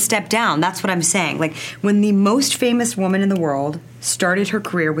considered a step down. That's what I'm saying. Like, when the most famous woman in the world started her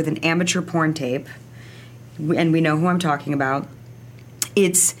career with an amateur porn tape, and we know who I'm talking about,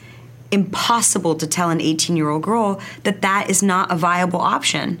 it's impossible to tell an 18-year-old girl that is not a viable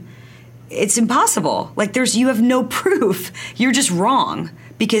option. It's impossible. Like, you have no proof. You're just wrong.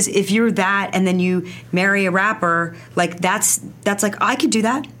 Because if you're that and then you marry a rapper, like, that's like, I could do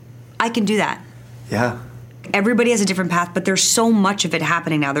that. I can do that. Yeah. Everybody has a different path, but there's so much of it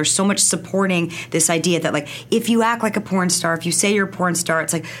happening now. There's so much supporting this idea that, like, if you act like a porn star, if you say you're a porn star,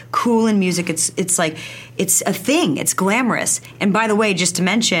 it's like cool in music. It's like, it's a thing. It's glamorous. And by the way, just to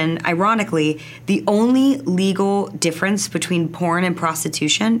mention, ironically, the only legal difference between porn and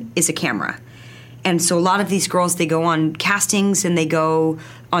prostitution is a camera. And so a lot of these girls, they go on castings and they go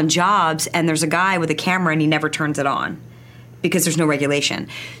on jobs, and there's a guy with a camera and he never turns it on, because there's no regulation.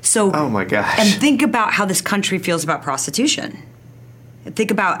 So, oh my gosh! And think about how this country feels about prostitution. Think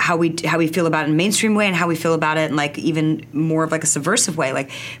about how we feel about it in a mainstream way, and how we feel about it in, like, even more of like a subversive way.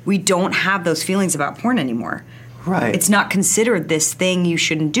 Like, we don't have those feelings about porn anymore. Right. It's not considered this thing you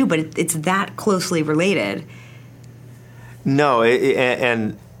shouldn't do, but it's that closely related. No,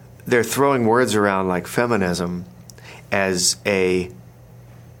 and they're throwing words around like feminism as a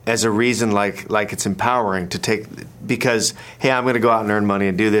reason, like it's empowering to take, because, hey, I'm going to go out and earn money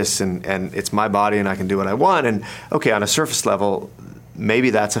and do this, and it's my body and I can do what I want. And okay, on a surface level, maybe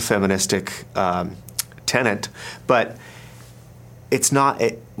that's a feministic tenet, but it's not.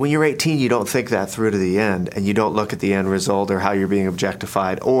 When you're 18, you don't think that through to the end, and you don't look at the end result or how you're being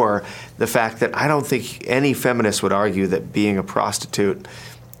objectified, or the fact that I don't think any feminist would argue that being a prostitute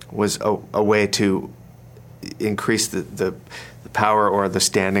was a way to increase the power or the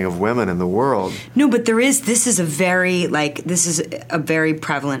standing of women in the world. No, but this is a very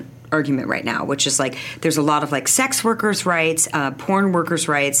prevalent argument right now, which is like, there's a lot of like sex workers' rights, porn workers'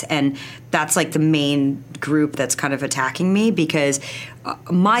 rights, and that's like the main group that's kind of attacking me, because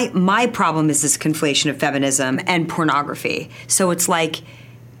my problem is this conflation of feminism and pornography. So it's like,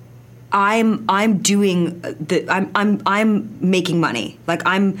 I'm making money. Like,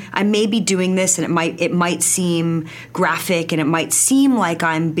 I may be doing this, and it might seem graphic, and it might seem like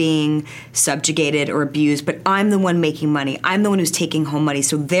I'm being subjugated or abused, but I'm the one making money. I'm the one who's taking home money.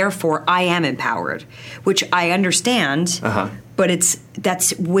 So therefore, I am empowered, which I understand, but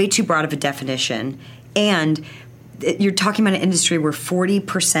that's way too broad of a definition. And you're talking about an industry where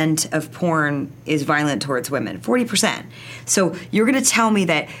 40% of porn is violent towards women. 40%. So you're going to tell me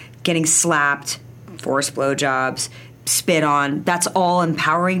that getting slapped, forced blowjobs, spit on, that's all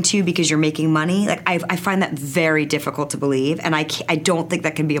empowering to you because you're making money? Like, I find that very difficult to believe, and I don't think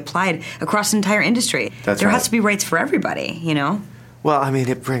that can be applied across the entire industry. There has to be rights for everybody, you know? Well, I mean,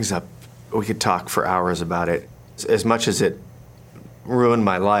 it brings up, we could talk for hours about it. As much as it ruined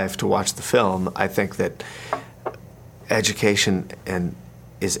my life to watch the film, I think that education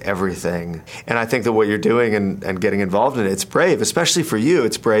is everything. And I think that what you're doing and getting involved in it, it's brave, especially for you.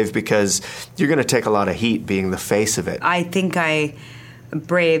 It's brave because you're going to take a lot of heat being the face of it. I think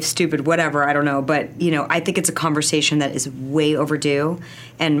brave, stupid, whatever, I don't know. But, you know, I think it's a conversation that is way overdue.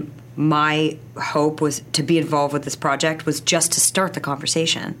 And my hope was to be involved with this project was just to start the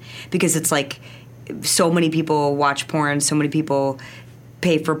conversation. Because it's like, so many people watch porn, so many people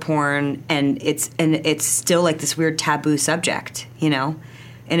pay for porn, and it's still like this weird taboo subject, you know?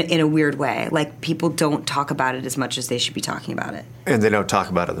 In a weird way. Like, people don't talk about it as much as they should be talking about it. And they don't talk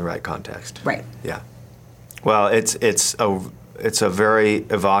about it in the right context. Right. Yeah. Well, it's a very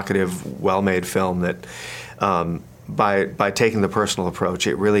evocative, well-made film that, by taking the personal approach,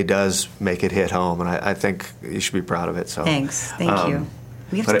 it really does make it hit home, and I think you should be proud of it. So thanks. Thank you.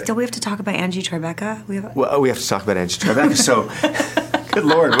 Do we have to talk about Angie Tribeca? We have to talk about Angie Tribeca. So, good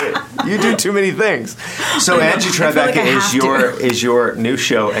Lord, you do too many things. So Angie Tribeca is your new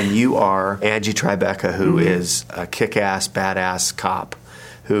show, and you are Angie Tribeca, who is a kick-ass, badass cop,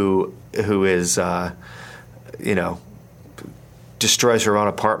 who is destroys her own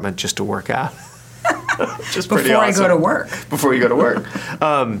apartment just to work out. Just before I go to work. Before you go to work.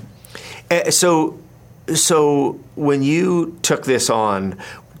 So when you took this on,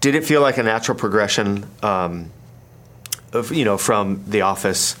 did it feel like a natural progression from The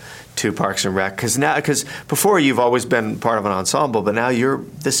Office to Parks and Rec? Because before you've always been part of an ensemble, but now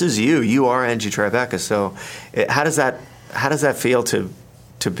this is you. You are Angie Tribeca. So how does that feel to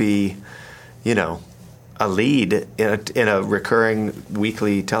be, a lead in a recurring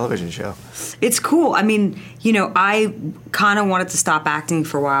weekly television show? It's cool. I mean, I kind of wanted to stop acting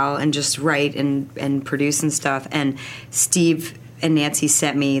for a while and just write and produce and stuff. And Steve and Nancy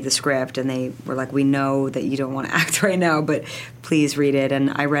sent me the script, and they were like, we know that you don't want to act right now, but please read it.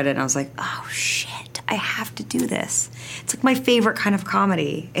 And I read it, and I was like, oh, shit, I have to do this. It's like my favorite kind of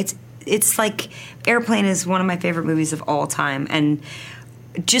comedy. It's like Airplane is one of my favorite movies of all time. And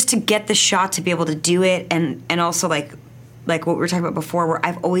just to get the shot to be able to do it, and also like what we were talking about before, where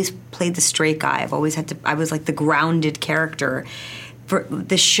I've always played the straight guy. I was like the grounded character. For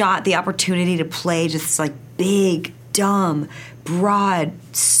the shot, the opportunity to play just like big, dumb, broad,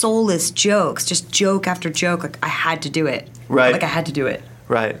 soulless jokes, just joke after joke. Like I had to do it. Right. Like I had to do it.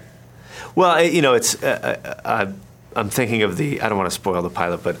 Right. Well, it's. I'm thinking of I don't want to spoil the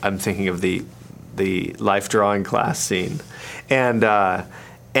pilot, but I'm thinking of the life drawing class scene, and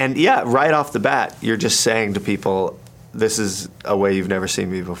yeah, right off the bat, you're just saying to people, "This is a way you've never seen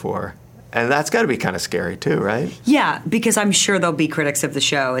me before." And that's got to be kind of scary too, right? Yeah, because I'm sure there'll be critics of the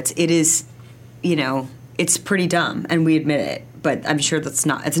show. It is, it's pretty dumb, and we admit it. But I'm sure it's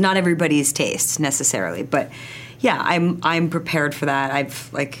not everybody's taste necessarily. But yeah, I'm prepared for that.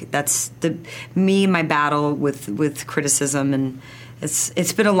 That's my battle with criticism, and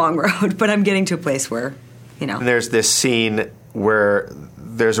it's been a long road. But I'm getting to a place where, And there's this scene where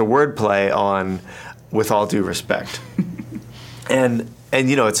there's a wordplay on "with all due respect," and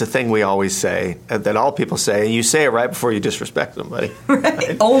it's a thing we always say, that all people say, and you say it right before you disrespect somebody.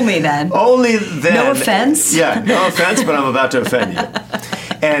 Right. Only then. Only then. No offense. Yeah, no offense, but I'm about to offend you.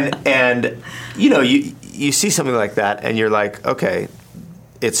 And you see something like that, and you're like, okay,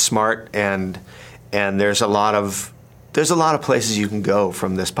 it's smart, and there's a lot of places you can go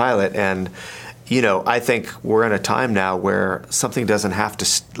from this pilot, and I think we're in a time now where something doesn't have to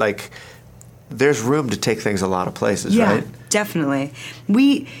there's room to take things a lot of places, right? Definitely.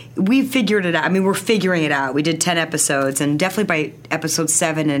 We figured it out. I mean, we're figuring it out. We did 10 episodes, and definitely by episode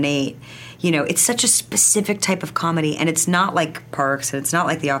 7 and 8, it's such a specific type of comedy, and it's not like Parks, and it's not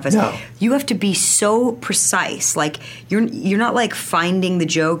like The Office. No. You have to be so precise. Like, you're not like finding the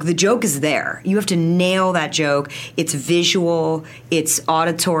joke. The joke is there. You have to nail that joke. It's visual. It's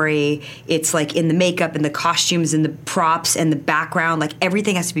auditory. It's like in the makeup and the costumes and the props and the background. Like,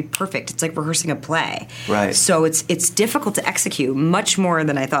 everything has to be perfect. It's like rehearsing a play. Right. So it's difficult to execute, much more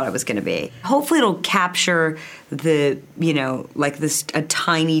than I thought it was going to be. Hopefully it'll capture a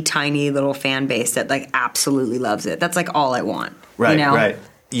tiny little fan base that like absolutely loves it. That's like all I want. Right, right.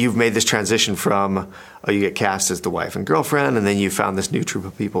 You've made this transition from, you get cast as the wife and girlfriend, and then you found this new troupe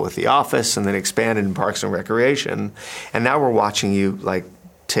of people with The Office, and then expanded in Parks and Recreation, and now we're watching you like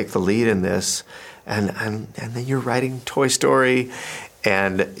take the lead in this, and then you're writing Toy Story,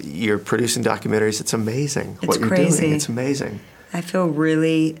 and you're producing documentaries. It's amazing what you're doing. It's amazing. I feel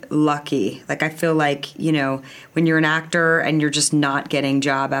really lucky. Like, I feel like, when you're an actor and you're just not getting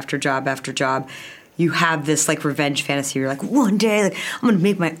job after job after job, you have this, like, revenge fantasy. You're like, one day, like, I'm going to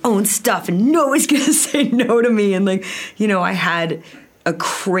make my own stuff and nobody's going to say no to me. And, like, I had a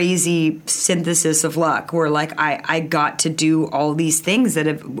crazy synthesis of luck where, like, I got to do all these things that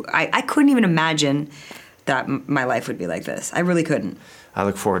I couldn't even imagine that my life would be like this. I really couldn't. I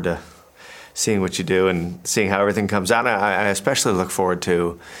look forward to seeing what you do and seeing how everything comes out. I especially look forward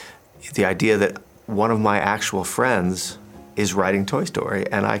to the idea that one of my actual friends is writing Toy Story,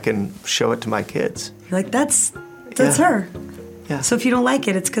 and I can show it to my kids. You're like, that's her. Yeah. So if you don't like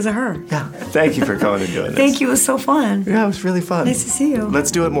it, it's because of her. Yeah. Thank you for coming and doing this. Thank you. It was so fun. Yeah, it was really fun. Nice to see you.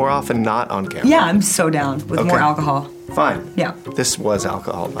 Let's do it more often, not on camera. Yeah, I'm so down with more alcohol. Fine. Yeah. This was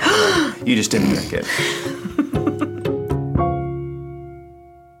alcohol, by the way. You just didn't drink it.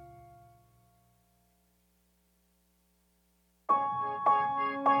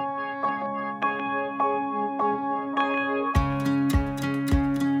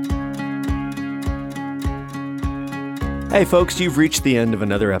 Hey folks, you've reached the end of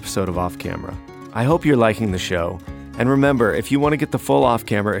another episode of Off Camera. I hope you're liking the show. And remember, if you want to get the full Off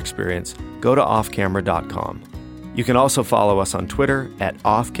Camera experience, go to offcamera.com. You can also follow us on Twitter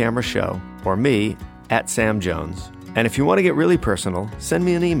 @OffCameraShow or me @SamJones. And if you want to get really personal, send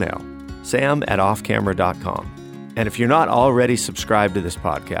me an email, sam@offcamera.com. And if you're not already subscribed to this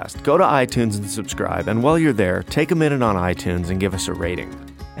podcast, go to iTunes and subscribe. And while you're there, take a minute on iTunes and give us a rating.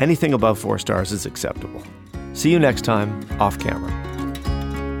 Anything above 4 stars is acceptable. See you next time, Off Camera.